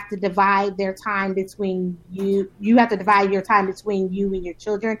they have to divide their time between you. You have to divide your time between you and your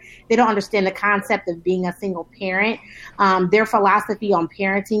children. They don't understand the concept of being a single parent. Their philosophy on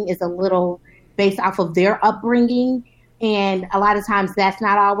parenting is a little based off of their upbringing. And a lot of times that's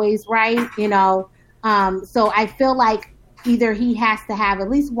not always right, So I feel like either he has to have at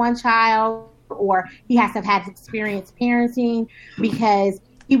least one child or he has to have had experience parenting because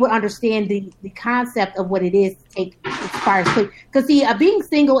he would understand the concept of what it is to take as far as because being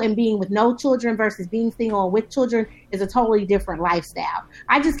single and being with no children versus being single and with children is a totally different lifestyle.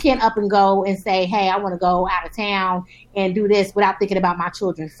 I just can't up and go and say, hey, I want to go out of town and do this without thinking about my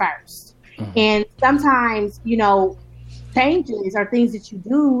children first. Mm-hmm. And sometimes, changes or things that you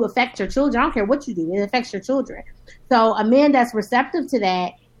do affect your children. I don't care what you do. It affects your children. So a man that's receptive to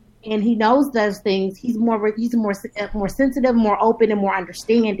that and he knows those things, he's more sensitive, more open, and more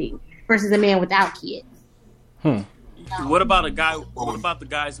understanding versus a man without kids. What about the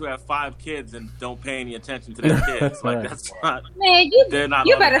guys who have 5 kids and don't pay any attention to their kids? Like that's not. Man, they're not.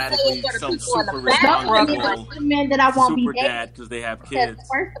 You better say it for the people in the back. Men that I won't be dating dad because they have kids.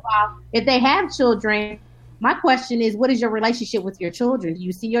 First of all, if they have children. My question is, what is your relationship with your children? Do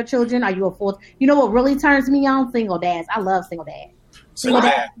you see your children? Are you a full? You know what really turns me on? Single dads. I love single dads. Single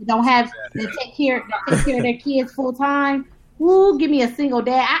dads don't have to take care of their kids full time. Woo, give me a single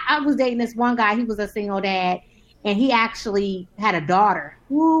dad. I was dating this one guy. He was a single dad, and he actually had a daughter.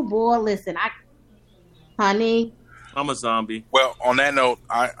 Woo, boy, listen, honey. I'm a zombie. Well, on that note,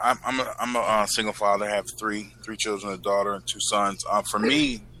 I'm a single father. I have three children, a daughter and 2 sons. For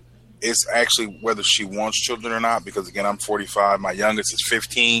me, it's actually whether she wants children or not, because again, I'm 45. My youngest is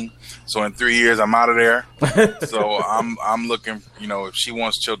 15. So in 3 years, I'm out of there. So I'm looking, if she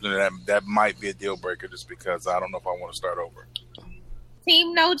wants children, that might be a deal breaker, just because I don't know if I want to start over.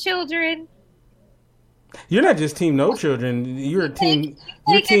 Team no children. You're not just team no children. You're a team.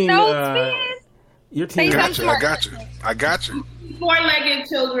 Your team. Your team. I got you. 4-legged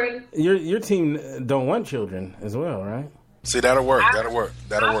children. Your team don't want children as well, right? See, that'll work.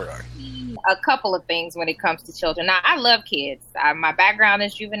 A couple of things when it comes to children. Now, I love kids. My background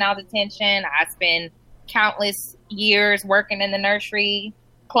is juvenile detention. I spend countless years working in the nursery,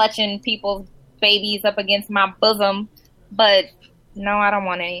 clutching people's babies up against my bosom. But no, I don't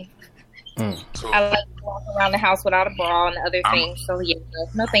want any. Cool. I like to walk around the house without a bra and other things. So yeah,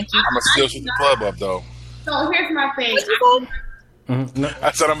 no, thank you. I'm gonna still shoot the club up, though. So here's my thing. No.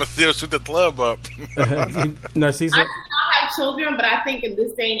 I said I'm gonna still shoot the club up. Narcisa? I don't have children, but I think in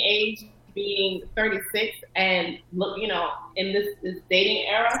this day and age, being 36 and look, in this dating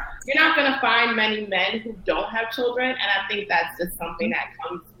era, you're not gonna find many men who don't have children, and I think that's just something that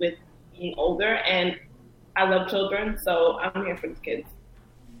comes with being older. And I love children, so I'm here for the kids.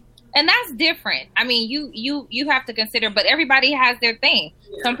 And that's different. I mean, you have to consider, but everybody has their thing.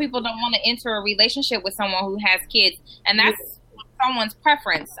 Yeah. Some people don't want to enter a relationship with someone who has kids, and that's someone's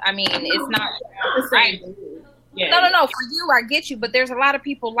preference. I mean, it's not right. Yeah. No. For you, I get you, but there's a lot of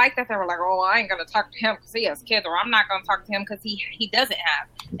people like that. That were like, "Oh, I ain't gonna talk to him because he has kids," or "I'm not gonna talk to him because he doesn't have."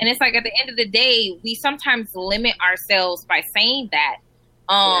 And it's like at the end of the day, we sometimes limit ourselves by saying that,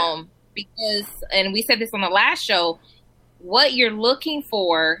 because, and we said this on the last show, what you're looking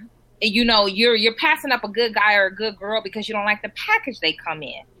for, you know, you're passing up a good guy or a good girl because you don't like the package they come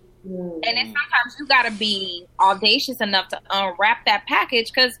in. And then sometimes you got to be audacious enough to unwrap that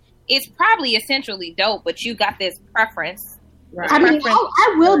package because it's probably essentially dope, but you got this preference. Right. I mean,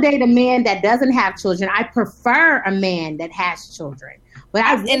 I will date a man that doesn't have children. I prefer a man that has children. But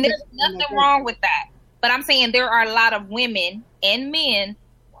and there's nothing wrong with that. But I'm saying there are a lot of women and men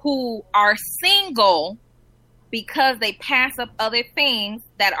who are single because they pass up other things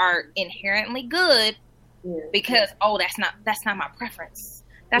that are inherently good because, that's not my preference.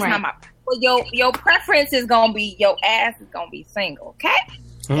 That's not my. Well, your preference is gonna be your ass is gonna be single, okay?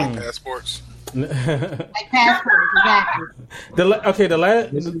 Passports. Like passports, exactly. The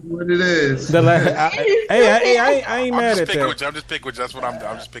last. This is what it is. The last. I ain't mad at that. I'm just picking with you. That's what I'm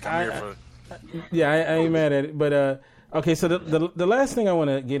just picking here for. Yeah, I ain't mad at it. But okay, so the last thing I want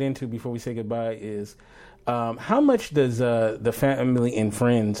to get into before we say goodbye is how much does the family and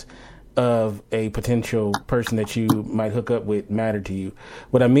friends of a potential person that you might hook up with matter to you?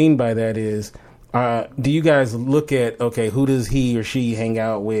 What I mean by that is, do you guys look at, okay, who does he or she hang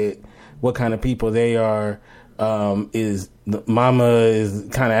out with? What kind of people they are? Is mama is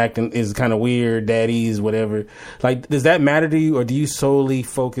kind of acting, is kind of weird, daddy's whatever. Like, does that matter to you, or do you solely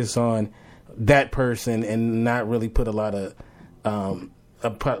focus on that person and not really put a lot of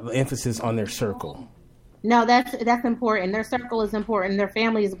emphasis on their circle? No, that's important. Their circle is important. Their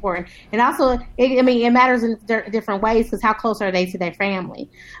family is important. And also, it matters in different ways because how close are they to their family?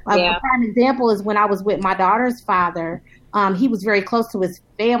 A prime example is when I was with my daughter's father. He was very close to his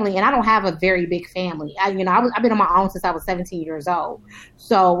family, and I don't have a very big family. I've been on my own since I was 17 years old.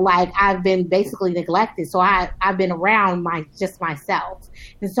 So, like, I've been basically neglected. So I've been around just myself.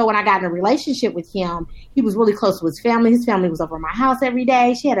 And so when I got in a relationship with him, he was really close to his family. His family was over at my house every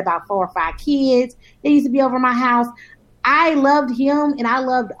day. She had about 4 or 5 kids. They used to be over at my house. I loved him, and I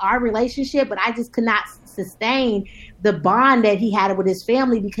loved our relationship, but I just could not sustain the bond that he had with his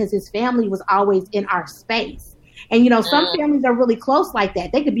family because his family was always in our space. And, some families are really close like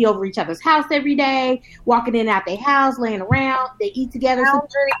that. They could be over each other's house every day, walking in and out their house, laying around. They eat together. So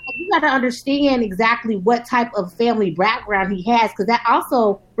you got to understand exactly what type of family background he has, because that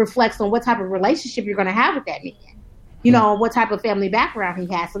also reflects on what type of relationship you're going to have with that man. What type of family background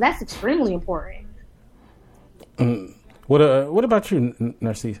he has. So that's extremely important. What about you,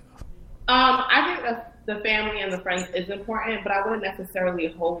 Narcisse? I think the family and the friends is important, but I wouldn't necessarily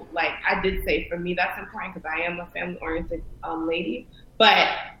hold, like I did say, for me that's important because I am a family-oriented lady. But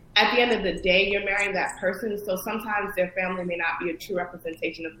at the end of the day, you're marrying that person, so sometimes their family may not be a true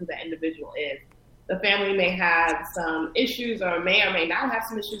representation of who that individual is. The family may have some issues or may not have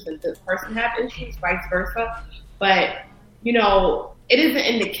some issues, and the person have issues, vice versa. But, it is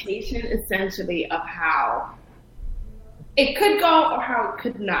an indication essentially of how it could go or how it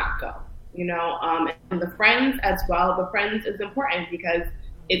could not go. And the friends as well. The friends is important because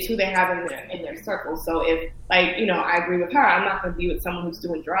it's who they have in their circle. So if, I agree with her. I'm not going to be with someone who's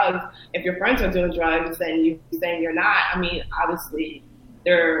doing drugs. If your friends are doing drugs and you saying you're not, obviously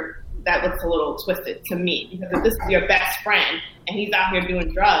that looks a little twisted to me. Because if this is your best friend and he's out here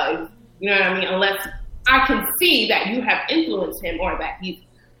doing drugs, unless I can see that you have influenced him or that he's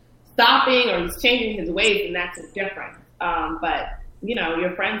stopping or he's changing his ways, then that's a difference. But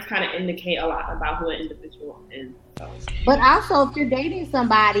your friends kind of indicate a lot about who an individual is. So. But also, if you're dating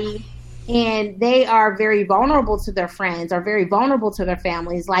somebody and they are very vulnerable to their friends or very vulnerable to their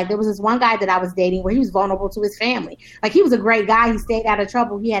families, like there was this one guy that I was dating where he was vulnerable to his family. Like, he was a great guy. He stayed out of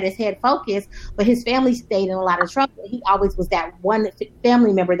trouble. He had his head focused, but his family stayed in a lot of trouble. He always was that one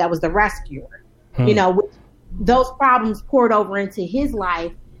family member that was the rescuer. Those problems poured over into his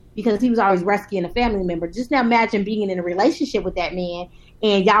life because he was always rescuing a family member. Just now imagine being in a relationship with that man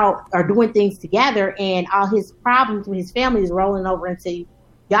and y'all are doing things together and all his problems with his family is rolling over into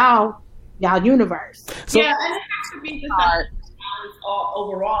y'all universe. So, and it has to be just balance all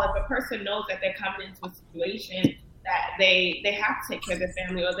overall. If a person knows that they're coming into a situation that they have to take care of their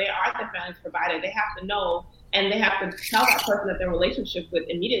family or they are the family's provider, they have to know and they have to tell that person that their relationship with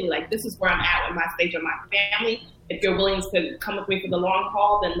immediately, like, this is where I'm at with my stage of my family. If you're willing to come with me for the long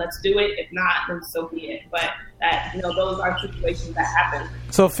haul, then let's do it. If not, then so be it. But those are situations that happen.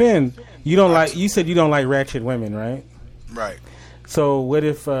 So Finn, you said you don't like ratchet women, right? Right. So what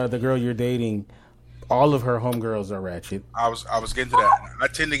if the girl you're dating all of her homegirls are ratchet. I was getting to that. I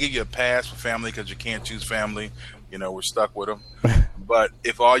tend to give you a pass for family because you can't choose family. You know, we're stuck with them. But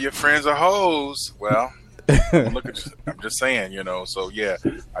if all your friends are hoes, well, look at you. I'm just saying, you know. So yeah,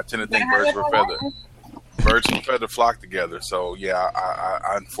 I tend to think birds of a feather. Birds of a feather flock together. So yeah,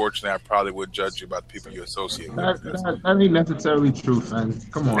 I unfortunately I probably would judge you by the people you associate with. That ain't necessarily true, man.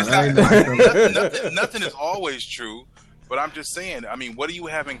 Come on, nothing is always true. But I'm just saying. I mean, what do you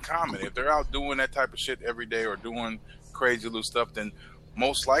have in common? If they're out doing that type of shit every day or doing crazy little stuff, then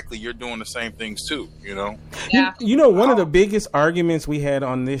most likely you're doing the same things too. You know. Yeah. You know, one of the biggest arguments we had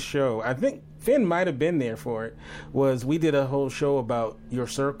on this show, I think Finn might have been there for it, was we did a whole show about your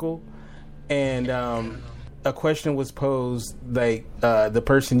circle, and a question was posed like, the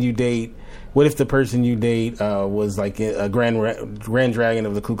person you date. What if the person you date was like a grand dragon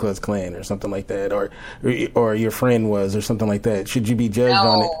of the Ku Klux Klan or something like that, or your friend was, or something like that? Should you be judged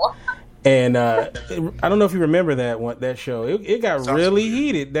on it? And I don't know if you remember that show. It got really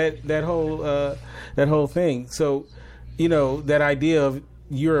heated. That whole thing. So, you know, that idea of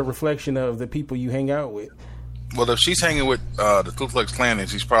you're a reflection of the people you hang out with. Well, if she's hanging with the Ku Klux Klan, then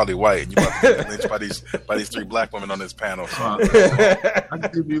she's probably white. And you about to get lynched by these three black women on this panel. So.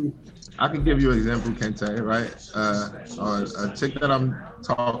 I can give you an example, Kente, right? A chick that I'm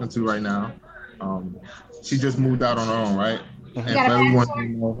talking to right now, she just moved out on her own, right? And for everyone to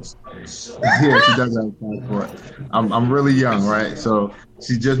know, yeah, she does have a passport. I'm really young, right? So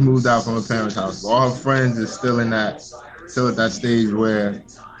she just moved out from her parents' house. All her friends is still at that stage where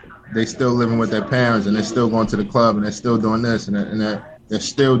they still living with their parents, and they're still going to the club, and they're still doing this, and they're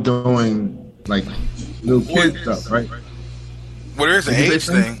still doing like little kid stuff, right? Well, there's an age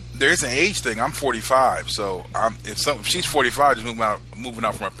thing. There's an age thing. I'm 45, so if she's 45, just moving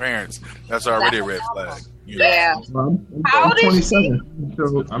out from her parents, that's already a red flag. You know? Yeah. Well, How old is 27.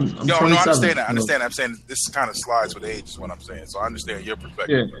 So I'm 27. No, I understand that. I understand. I'm saying this kind of slides with age, is what I'm saying. So I understand your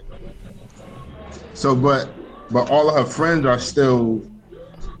perspective. Yeah. So, but all of her friends are still.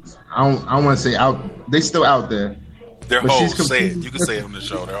 I don't want to say out. They still out there. They're hoes. Say it. You can say it on the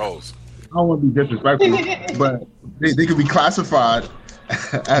show. They're hoes. I don't want to be disrespectful, but they could be classified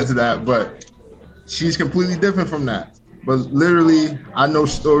as that. But she's completely different from that. But literally, I know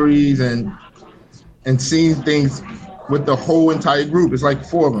stories and seeing things with the whole entire group. It's like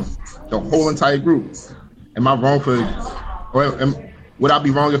 4 of them, the whole entire group. Am I wrong would I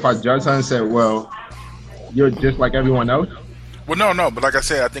be wrong if I judged her and said, well, you're just like everyone else? Well, no, but like I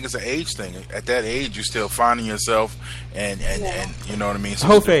said, I think it's an age thing. At that age, you're still finding yourself, and you know what I mean. So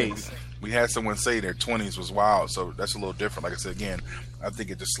whole phase. We had someone say their 20s was wild, so that's a little different. Like I said again, I think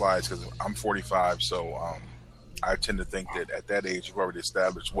it just slides because I'm 45, so I tend to think that at that age you've already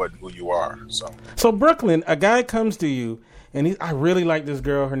established who you are. So Brooklyn, a guy comes to you and I really like this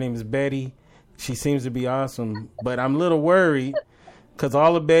girl. Her name is Betty. She seems to be awesome, but I'm a little worried. Because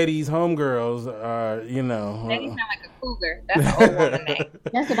all of Betty's homegirls are, you know. Betty sound like a cougar. That's an old woman name.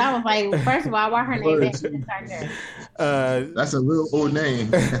 That's what I was like. First of all, why her name is that's a real old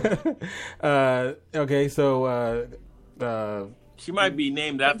name. Okay, so she might be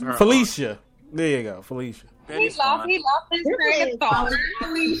named after her. Felicia. There you go, Felicia. He lost his train of thought.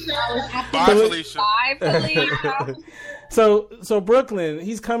 Bye, Felicia. Bye, Felicia. So Brooklyn,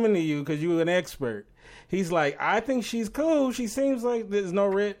 he's coming to you because you're an expert. He's like, I think she's cool. She seems like there's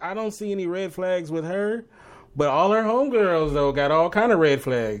I don't see any red flags with her. But all her homegirls, though, got all kind of red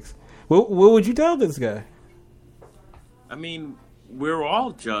flags. What would you tell this guy? I mean, we're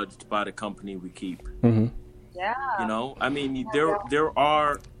all judged by the company we keep. Mm-hmm. Yeah. You know, I mean, there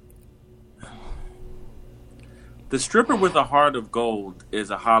are... The stripper with a heart of gold is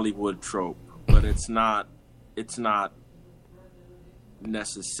a Hollywood trope, but it's not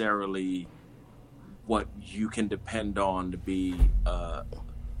necessarily what you can depend on to be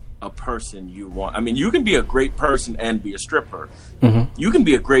a person you want. I mean, you can be a great person and be a stripper. Mm-hmm. You can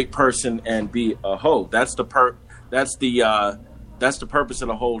be a great person and be a hoe. That's the purpose of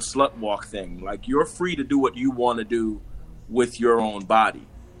the whole slut walk thing. Like, you're free to do what you want to do with your own body.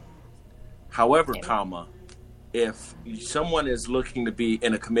 However, if someone is looking to be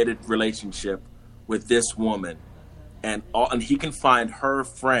in a committed relationship with this woman, and he can find her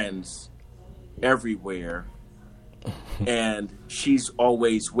friends everywhere, and she's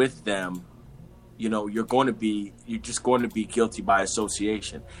always with them, you know, you're just going to be guilty by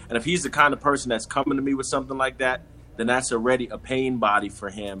association. And if he's the kind of person that's coming to me with something like that, then that's already a pain body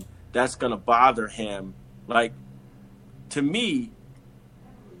for him. That's going to bother him. Like, to me,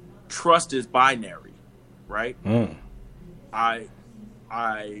 trust is binary, right?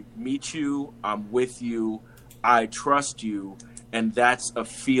 I meet you, I'm with you, I trust you, and that's a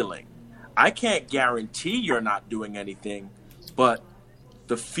feeling. I can't guarantee you're not doing anything, but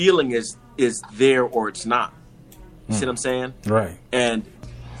the feeling is there or it's not. You see what I'm saying? Right. And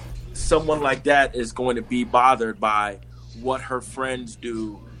someone like that is going to be bothered by what her friends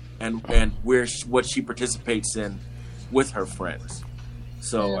do and what she participates in with her friends.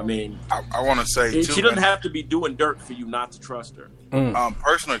 So, I mean, I want to say, too, she doesn't have to be doing dirt for you not to trust her.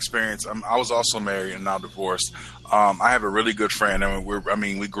 Personal experience, I was also married and now divorced. I have a really good friend, and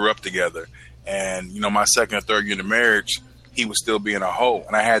we grew up together. And, my second or third year of marriage, he was still being a hoe.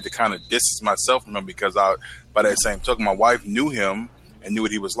 And I had to kind of distance myself from him because by that same token, my wife knew him and knew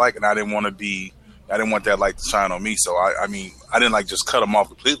what he was like. And I didn't want that light to shine on me. So, I didn't just cut him off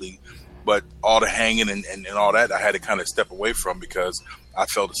completely. But all the hanging and all that, I had to kind of step away from because I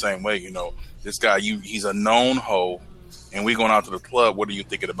felt the same way. This guy, he's a known hoe, and we going out to the club. What are you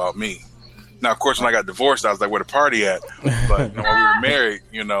thinking about me? Now, of course, when I got divorced, I was like, where the party at? But when we were married,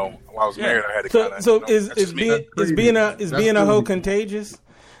 when I was married, I had to kind of. So is being a hoe contagious?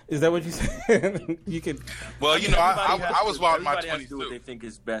 Is that what you said? You could. Well, I was about my 22. Do what they think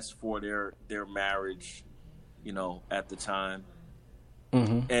is best for their marriage, at the time.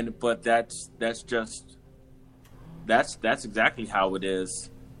 Mm-hmm. But that's exactly how it is.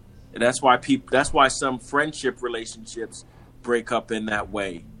 And that's why some friendship relationships break up in that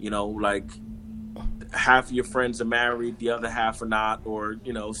way. Like half of your friends are married, the other half are not, or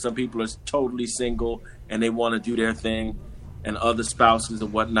some people are totally single and they want to do their thing, and other spouses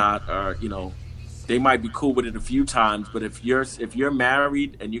and whatnot are they might be cool with it a few times, but if you're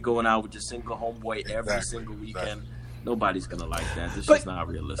married and you're going out with your single homeboy every single weekend. Nobody's going to like that. It's just not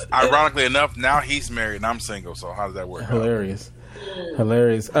realistic. Ironically enough, now he's married and I'm single, so how does that work? Hilarious.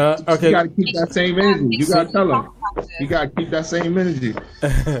 Okay. You got to keep that same energy. You got to tell him. You got to keep that same energy.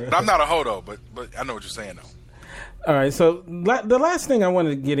 But I'm not a hoe, though, but I know what you're saying, though. All right, so the last thing I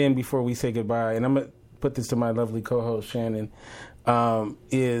wanted to get in before we say goodbye, and I'm going to put this to my lovely co-host, Shannon,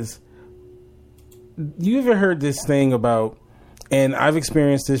 is you ever heard this thing about, and I've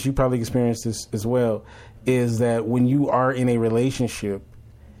experienced this, you probably experienced this as well, is that when you are in a relationship,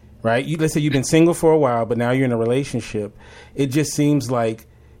 right? Let's say you've been single for a while, but now you're in a relationship. It just seems like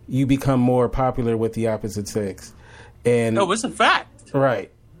you become more popular with the opposite sex. And no, it's a fact.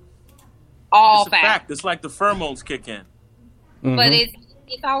 Right. All it's a fact. It's like the pheromones kick in. Mm-hmm. But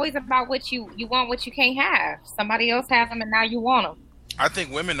it's always about what you want, what you can't have. Somebody else has them, and now you want them. I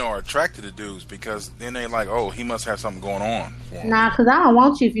think women are attracted to dudes because then they like, oh, he must have something going on. Nah, because I don't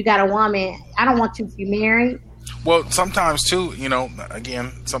want you if you got a woman. I don't want you if you're married. Well, sometimes too,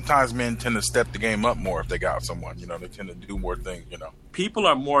 again, sometimes men tend to step the game up more if they got someone. They tend to do more things. People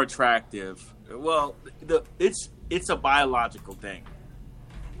are more attractive. Well, it's a biological thing.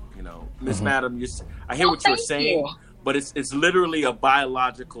 Miss Mm-hmm. Madam, I hear what you're saying, but it's literally a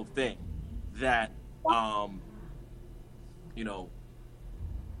biological thing that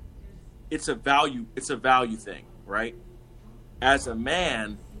it's a value thing, right? As a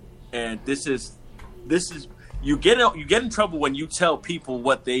man, and this is you get in trouble when you tell people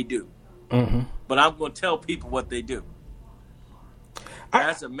what they do. Mm-hmm. But I'm going to tell people what they do.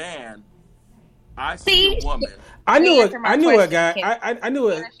 As a man, I see a woman. I knew a guy.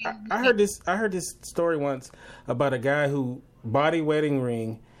 I heard this story once about a guy who bought a wedding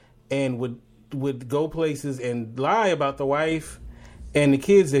ring and would go places and lie about the wife and the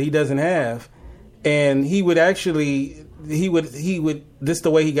kids that he doesn't have, and he would this is the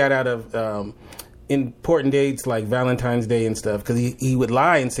way he got out of important dates like Valentine's Day and stuff, because he would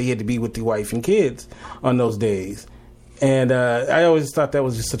lie and say he had to be with the wife and kids on those days. And I always thought that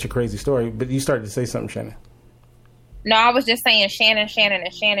was just such a crazy story. But you started to say something, Shannon. No, I was just saying Shannon,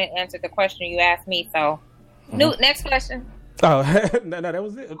 and Shannon answered the question you asked me. So, next question. Oh, no, that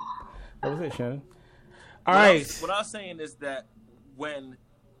was it. That was it, Shannon. All right. What I was saying is that when,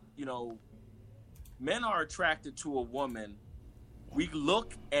 men are attracted to a woman, we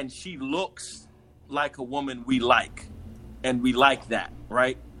look and she looks like a woman we like. And we like that,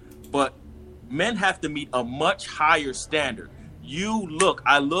 right? But men have to meet a much higher standard.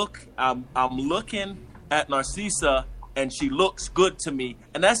 I'm looking at Narcissa and she looks good to me.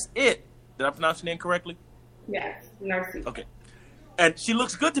 And that's it. Did I pronounce your name correctly? Yes, Narcissa. Okay. And she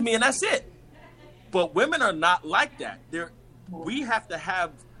looks good to me and that's it. But women are not like that. We have to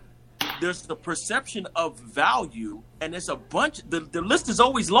have, there's the perception of value, and there's a bunch, the list is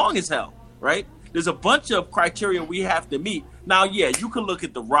always long as hell, right? There's a bunch of criteria we have to meet. Now, yeah, you can look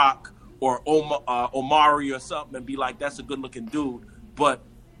at The Rock or Omari or something and be like, that's a good looking dude. But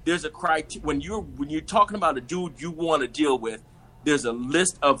there's a criteria, when you're talking about a dude you want to deal with, there's a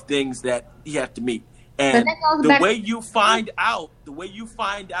list of things that you have to meet. And the way you find out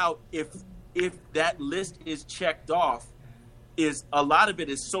if that list is checked off is a lot of it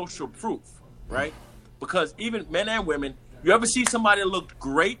is social proof, right? Because even men and women, you ever see somebody look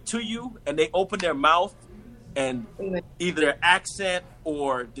great to you and they open their mouth and either their accent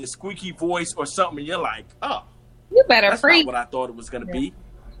or the squeaky voice or something, and you're like, oh, you better that's not what I thought it was going to be.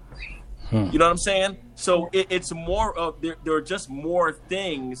 You know what I'm saying? So it's more of, there are just more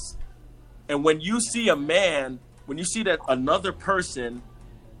things. And when you see a man, when you see that another person,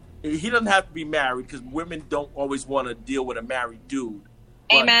 he doesn't have to be married because women don't always want to deal with a married dude.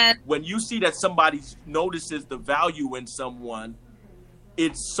 Amen. But when you see that somebody notices the value in someone,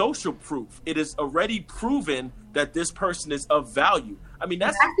 it's social proof. It is already proven that this person is of value. I mean,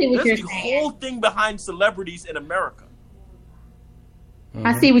 that's the whole thing behind celebrities in America.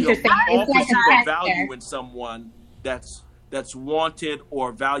 I see what you're saying. It's like a value in someone that's wanted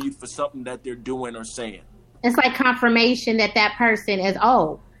or valued for something that they're doing or saying. It's like confirmation that person is,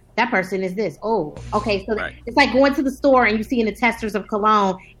 that person is this. Oh, okay. So It's like going to the store and you see in the testers of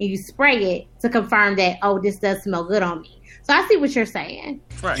cologne and you spray it to confirm that, this does smell good on me. So I see what you're saying.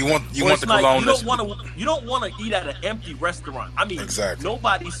 Right. You want the cologne. You don't want to eat at an empty restaurant. I mean,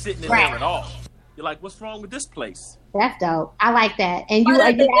 nobody's sitting in there at all. You're like, what's wrong with this place? That's dope. I like that. And you're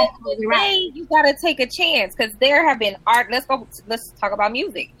absolutely right. You got to take a chance because there have been let's talk about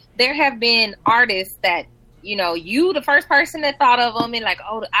music. There have been artists that, you the first person that thought of them and like,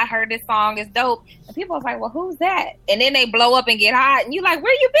 I heard this song is dope. And people are like, well, who's that? And then they blow up and get hot. And you're like,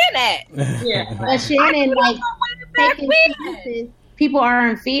 where you been at? Yeah. But Shannon, taking chances, people are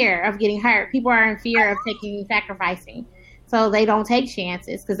in fear of getting hurt. People are in fear of sacrificing. So they don't take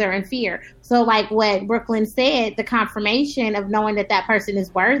chances because they're in fear. So like what Brooklyn said, the confirmation of knowing that person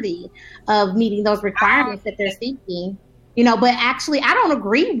is worthy of meeting those requirements that they're seeking, but actually I don't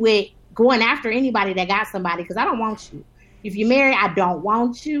agree with going after anybody that got somebody because I don't want you. If you're married, I don't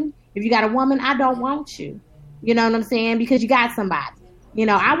want you. If you got a woman, I don't want you. You know what I'm saying? Because you got somebody.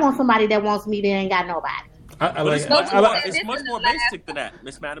 I want somebody that wants me that ain't got nobody. It's much more basic than that,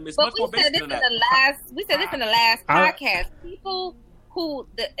 Miss Madam. It's much more basic than that. We said this in the last podcast. People who,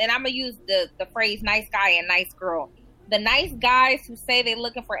 and I'm going to use the phrase nice guy and nice girl. The nice guys who say they're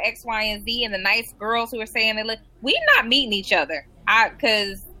looking for X, Y, and Z, and the nice girls who are saying we're not meeting each other.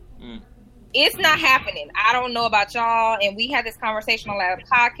 Because it's not happening. I don't know about y'all. And we had this conversation on last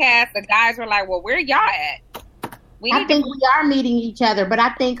podcast. The guys were like, well, where y'all at? I think we are meeting each other, but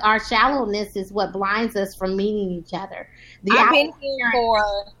I think our shallowness is what blinds us from meeting each other. I've been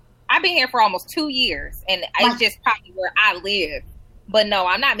here for almost 2 years, and it's just probably where I live. But no,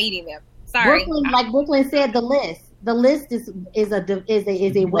 I'm not meeting them. Sorry. Like Brooklyn said, the list is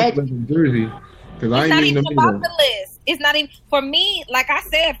a wedge. It's not even about the list. It's not even, for me, like I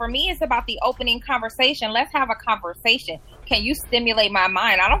said, it's about the opening conversation. Let's have a conversation. Can you stimulate my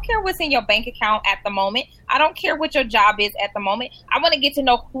mind? I don't care what's in your bank account at the moment. I don't care what your job is at the moment. I want to get to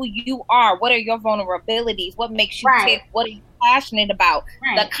know who you are. What are your vulnerabilities? What makes you tick? What are you passionate about?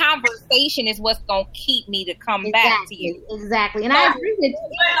 Right. The conversation is what's going to keep me to come back to you. Exactly. And I agree with you.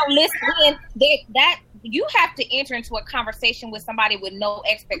 Listen, you have to enter into a conversation with somebody with no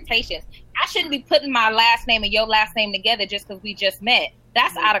expectations. I shouldn't be putting my last name and your last name together just because we just met.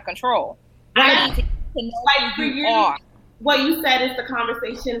 That's out of control. Right. I need to know who you are. What you said is the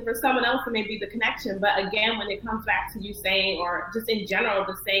conversation. For someone else, it may be the connection. But again, when it comes back to you saying, or just in general,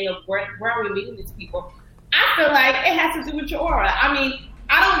 the saying of where are we meeting these people, I feel like it has to do with your aura. I mean,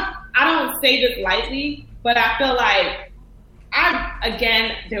 I don't say this lightly, but I feel like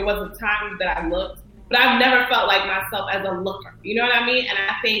there was a time that I looked, but I've never felt like myself as a looker. You know what I mean? And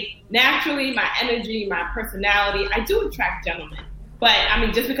I think naturally my energy, my personality, I do attract gentlemen. But I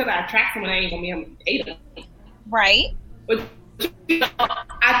mean, just because I attract someone, I ain't gonna be able to date them. Right. But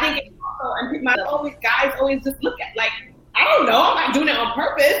I think it's also, and guys always just look at, like, I don't know, I'm not doing it on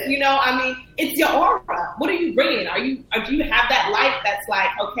purpose. I mean, it's your aura. What are you bringing? Do you have that light that's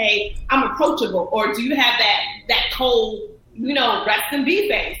like, okay, I'm approachable, or do you have that cold, rest and be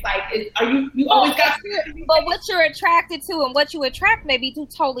face? Like, you always got? But what you're attracted to and what you attract may be two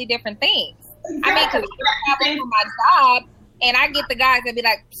totally different things. Exactly. I mean, because I travel for my job, and I get the guys that be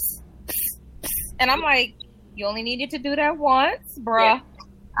like, psst, psst, psst, and I'm like, you only needed to do that once, bruh. Yeah.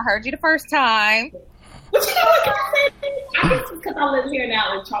 I heard you the first time. But you know what can I say? I guess because I live here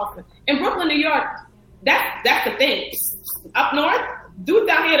now in Charleston. In Brooklyn, New York, that's the thing. Up north, dudes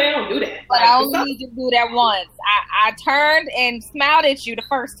down here, they don't do that. But I only need to do that once. I turned and smiled at you the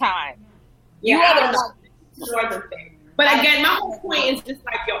first time. Yeah, you are the northern thing. But again, my whole point is just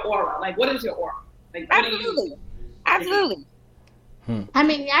like your aura. Like, what is your aura? Like, Absolutely. I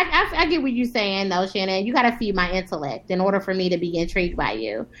mean, I get what you're saying, though, Shannon. You got to feed my intellect in order for me to be intrigued by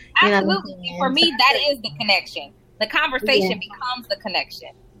you. Absolutely. For me, that is the connection. The conversation becomes the connection.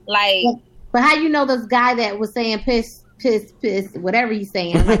 Like, but how you know this guy that was saying piss, whatever he's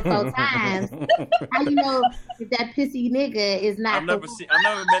saying, like 4 times? How you know that pissy nigga is not? I've never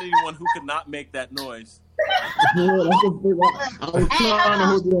met anyone who could not make that noise. I was trying to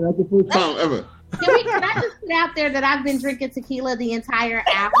hold you. That's the first time ever. Can I just put out there that I've been drinking tequila the entire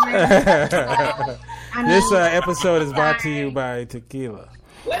hour? This episode is brought to you by tequila.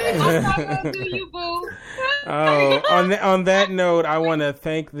 On that note, I want to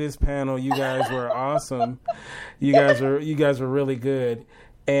thank this panel. You guys were awesome. You guys were really good,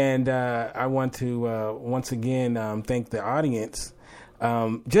 and I want to once again thank the audience.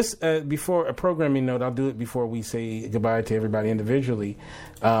 Just before a programming note, I'll do it before we say goodbye to everybody individually.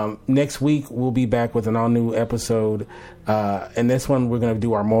 Next week, we'll be back with an all-new episode. And this one, we're going to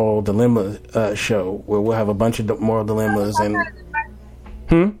do our moral dilemma show, where we'll have a bunch of moral dilemmas. I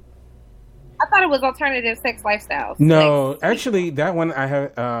thought it was alternative sex lifestyles. No, actually, that one I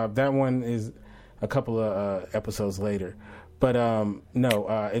have. That one is a couple of episodes later. But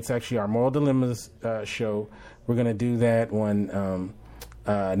no, it's actually our moral dilemmas show. We're going to do that one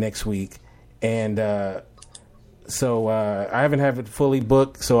next week, and so I haven't had it fully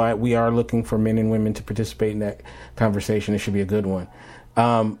booked, so we are looking for men and women to participate in that conversation. It should be a good one.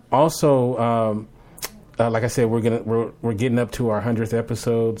 Also, like I said, we're getting up to our 100th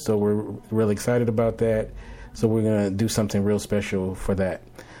episode, so we're really excited about that. So we're gonna do something real special for that.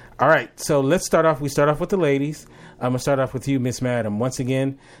 All right, so let's start off. We start off with the ladies. I'm gonna start off with you, Miss Madam. Once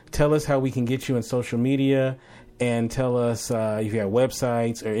again, tell us how we can get you in social media. And tell us if you have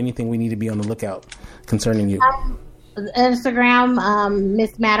websites or anything we need to be on the lookout concerning you. Instagram,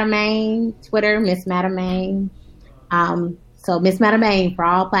 Miss Madamain. Twitter, Miss Madamain. So Miss Madamain for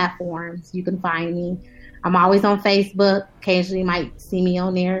all platforms. You can find me. I'm always on Facebook. Occasionally you might see me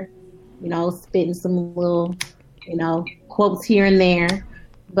on there, spitting some little, quotes here and there.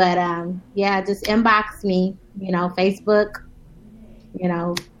 But just inbox me, Facebook,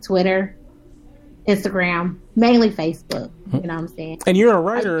 Twitter, Instagram, mainly Facebook. You know what I'm saying? And you're a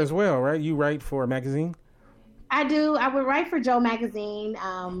writer as well, right? You write for a magazine? I do. I would write for Joe Magazine.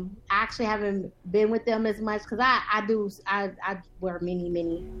 I actually haven't been with them as much because I wear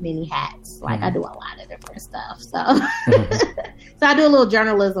many hats. Like I do a lot of different stuff. So so I do a little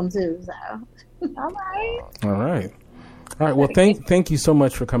journalism too. So All right. Well, thank you so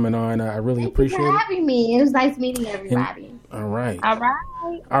much for coming on. I really appreciate it. Thank you for having me. It was nice meeting everybody. All right.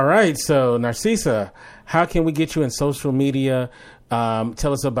 So, Narcissa, how can we get you in social media?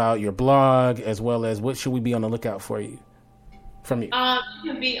 Tell us about your blog as well as what should we be on the lookout from you? You can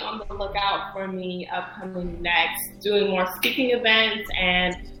be on the lookout for me upcoming next, doing more speaking events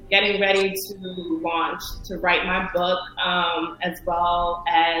and getting ready to write my book, as well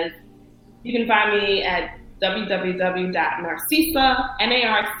as you can find me at www.narcissa,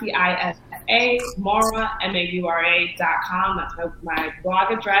 Maura, Maura.com. That's my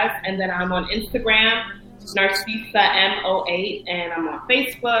blog address. And then I'm on Instagram, Narcissa M08, and I'm on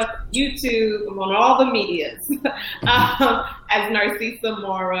Facebook, YouTube. I'm on all the medias as Narcissa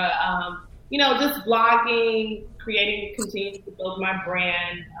Maura. Just blogging, continuing to build my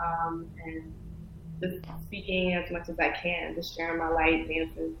brand, and just speaking as much as I can, just sharing my light,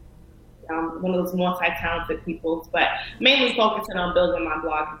 dancing. One of those multi-talented people, but mainly focusing on building my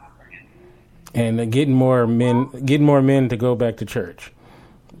blog and my brand. And getting more men to go back to church.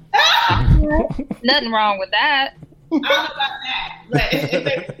 Nothing wrong with that. I don't know about that, but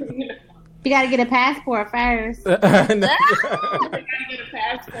you got to get a passport first. You got to get a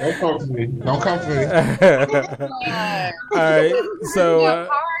passport. Don't come for me. All right.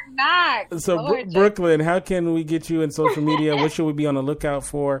 So Brooklyn, how can we get you in social media? What should we be on the lookout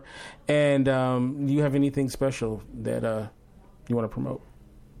for? And do you have anything special that you want to promote?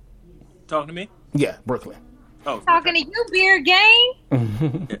 Talking to me? Yeah, Brooklyn. Oh, talking to you, Beard Gang.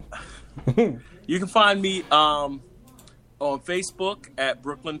 You can find me on Facebook at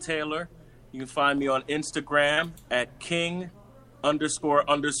Brooklyn Taylor. You can find me on Instagram at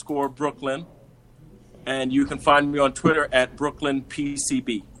King__Brooklyn. And you can find me on Twitter at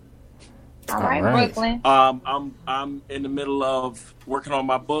BrooklynPCB. All right, Brooklyn. I'm in the middle of working on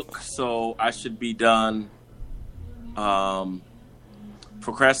my book, so I should be done.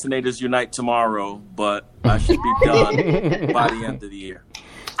 Procrastinators Unite tomorrow, but I should be done by the end of the year.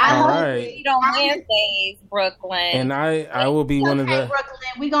 I hope you don't Wednesdays, Brooklyn. And I will be one of the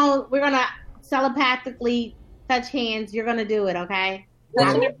Brooklyn. We're gonna telepathically touch hands. You're gonna do it, okay?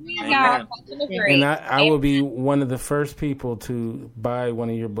 And I will be one of the first people to buy one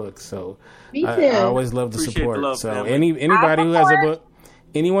of your books. So Me too. I always love the support. Love, so family. anybody who has a book,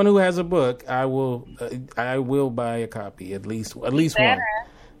 anyone who has a book, I will buy a copy, at least one.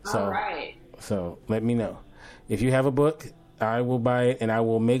 So, all right. So let me know if you have a book. I will buy it, and I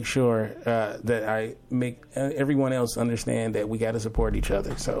will make sure that I make everyone else understand that we got to support each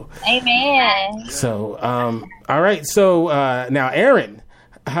other. So, amen. So, all right. So now, Aaron,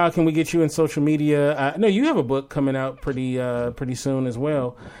 how can we get you in social media? No, you have a book coming out pretty soon as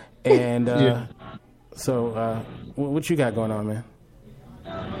well, and so what you got going on, man?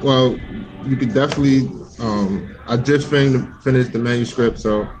 Well, you could definitely. I just finished the manuscript,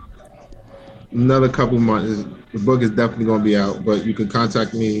 so another couple months. The book is definitely going to be out, but you can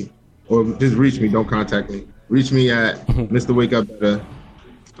contact me or just reach me. Don't contact me. Reach me at Mr. Wake Up Better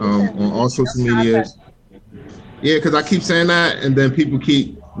on all social medias. Yeah, because I keep saying that, and then people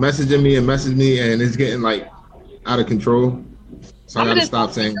keep messaging me, and it's getting like out of control. So I got to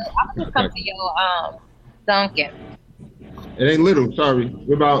stop saying. I'm going to come to your Dunkin'. It ain't little. Sorry,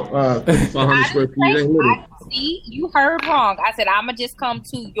 we're about 500 square feet. It ain't little. See, you heard wrong. I said I'm gonna just come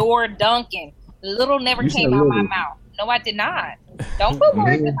to your Dunkin'. Little never came out my mouth. No, I did not. Don't put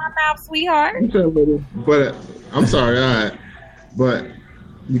words in my mouth, sweetheart. You said little, but I'm sorry. All right, but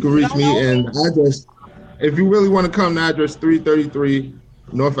you can reach me and address. If you really want to come, the address 333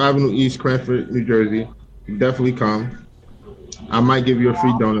 North Avenue East, Cranford, New Jersey. Definitely come. I might give you a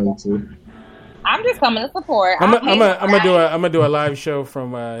free donut or two. I'm just coming to support. I'm gonna do a live show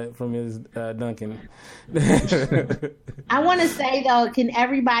from his Dunkin'. I want to say though, can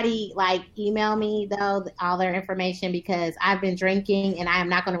everybody like email me though all their information because I've been drinking and I am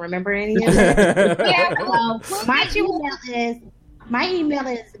not going to remember any of it. Yeah, so my email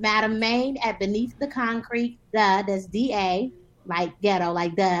is Madam Main at Beneath the Concrete. That's DA like ghetto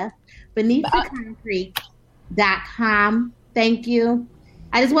like beneaththeconcrete.com. Thank you.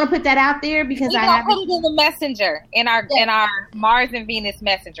 I just want to put that out there because I have put it in the messenger in our Mars and Venus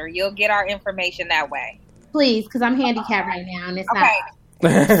messenger. You'll get our information that way. Please, because I'm handicapped right now and it's not.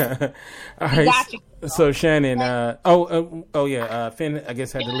 All right. Got you. So Shannon, Finn, I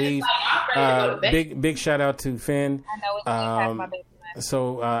guess had to leave. Big shout out to Finn. I know it's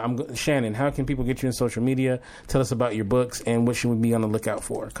So Shannon, how can people get you in social media? Tell us about your books and what should we be on the lookout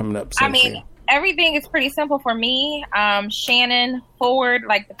for coming up soon. Everything is pretty simple for me. Shannon Ford,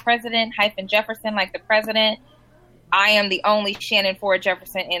 like the president, - Jefferson, like the president. I am the only Shannon Ford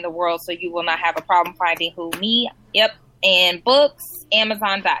Jefferson in the world, so you will not have a problem finding me. Yep. And books,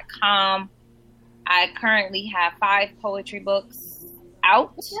 Amazon.com. I currently have 5 poetry books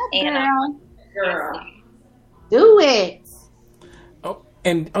out. Girl. Do it.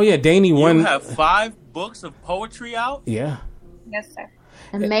 Danny won. You have 5 books of poetry out? Yeah. Yes, sir.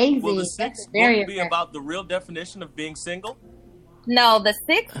 Amazing. Will the 6th book be about the real definition of being single? No, the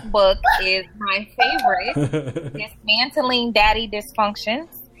 6th book is my favorite. Dismantling Daddy Dysfunctions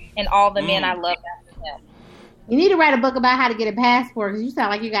and all the men I love after him. You need to write a book about how to get a passport because you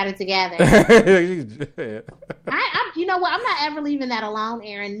sound like you got it together. You know what? I'm not ever leaving that alone,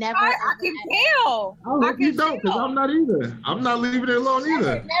 Aaron. Never. I can tell. Oh, you don't, because I'm not either. I'm not leaving it alone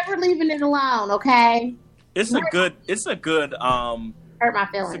either. Never leaving it alone. Okay. It's a good. Hurt my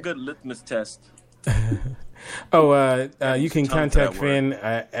feelings. It's a good litmus test. You can contact Finn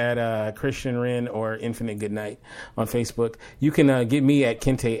at Christian Wren or Infinite Goodnight on Facebook. You can get me at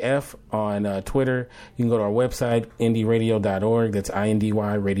Kente F on Twitter. You can go to our website, indyradio.org. That's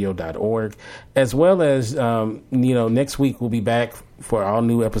indyradio.org. As well as, next week we'll be back for our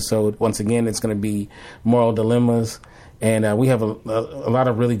new episode. Once again, it's going to be Moral Dilemmas. And we have a lot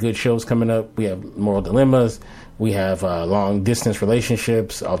of really good shows coming up. We have Moral Dilemmas. We have long distance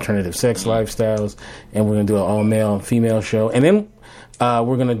relationships, alternative sex lifestyles, and we're going to do an all male and female show. And then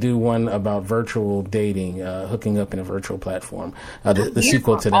we're going to do one about virtual dating, hooking up in a virtual platform, the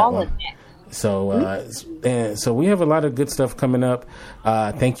sequel to that one. So we have a lot of good stuff coming up.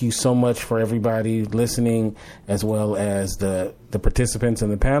 Thank you so much for everybody listening, as well as the participants in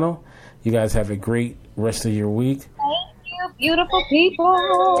the panel. You guys have a great rest of your week. Thank you, beautiful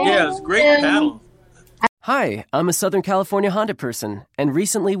people. Yeah, it's a great panel. Hi, I'm a Southern California Honda person, and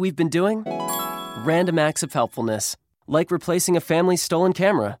recently we've been doing random acts of helpfulness, like replacing a family's stolen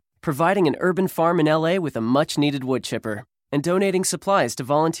camera, providing an urban farm in LA with a much-needed wood chipper, and donating supplies to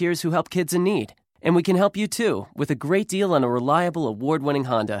volunteers who help kids in need. And we can help you too, with a great deal on a reliable, award-winning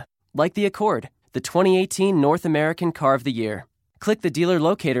Honda, like the Accord, the 2018 North American Car of the Year. Click the dealer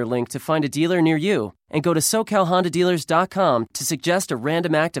locator link to find a dealer near you, and go to SoCalHondaDealers.com to suggest a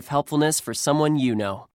random act of helpfulness for someone you know.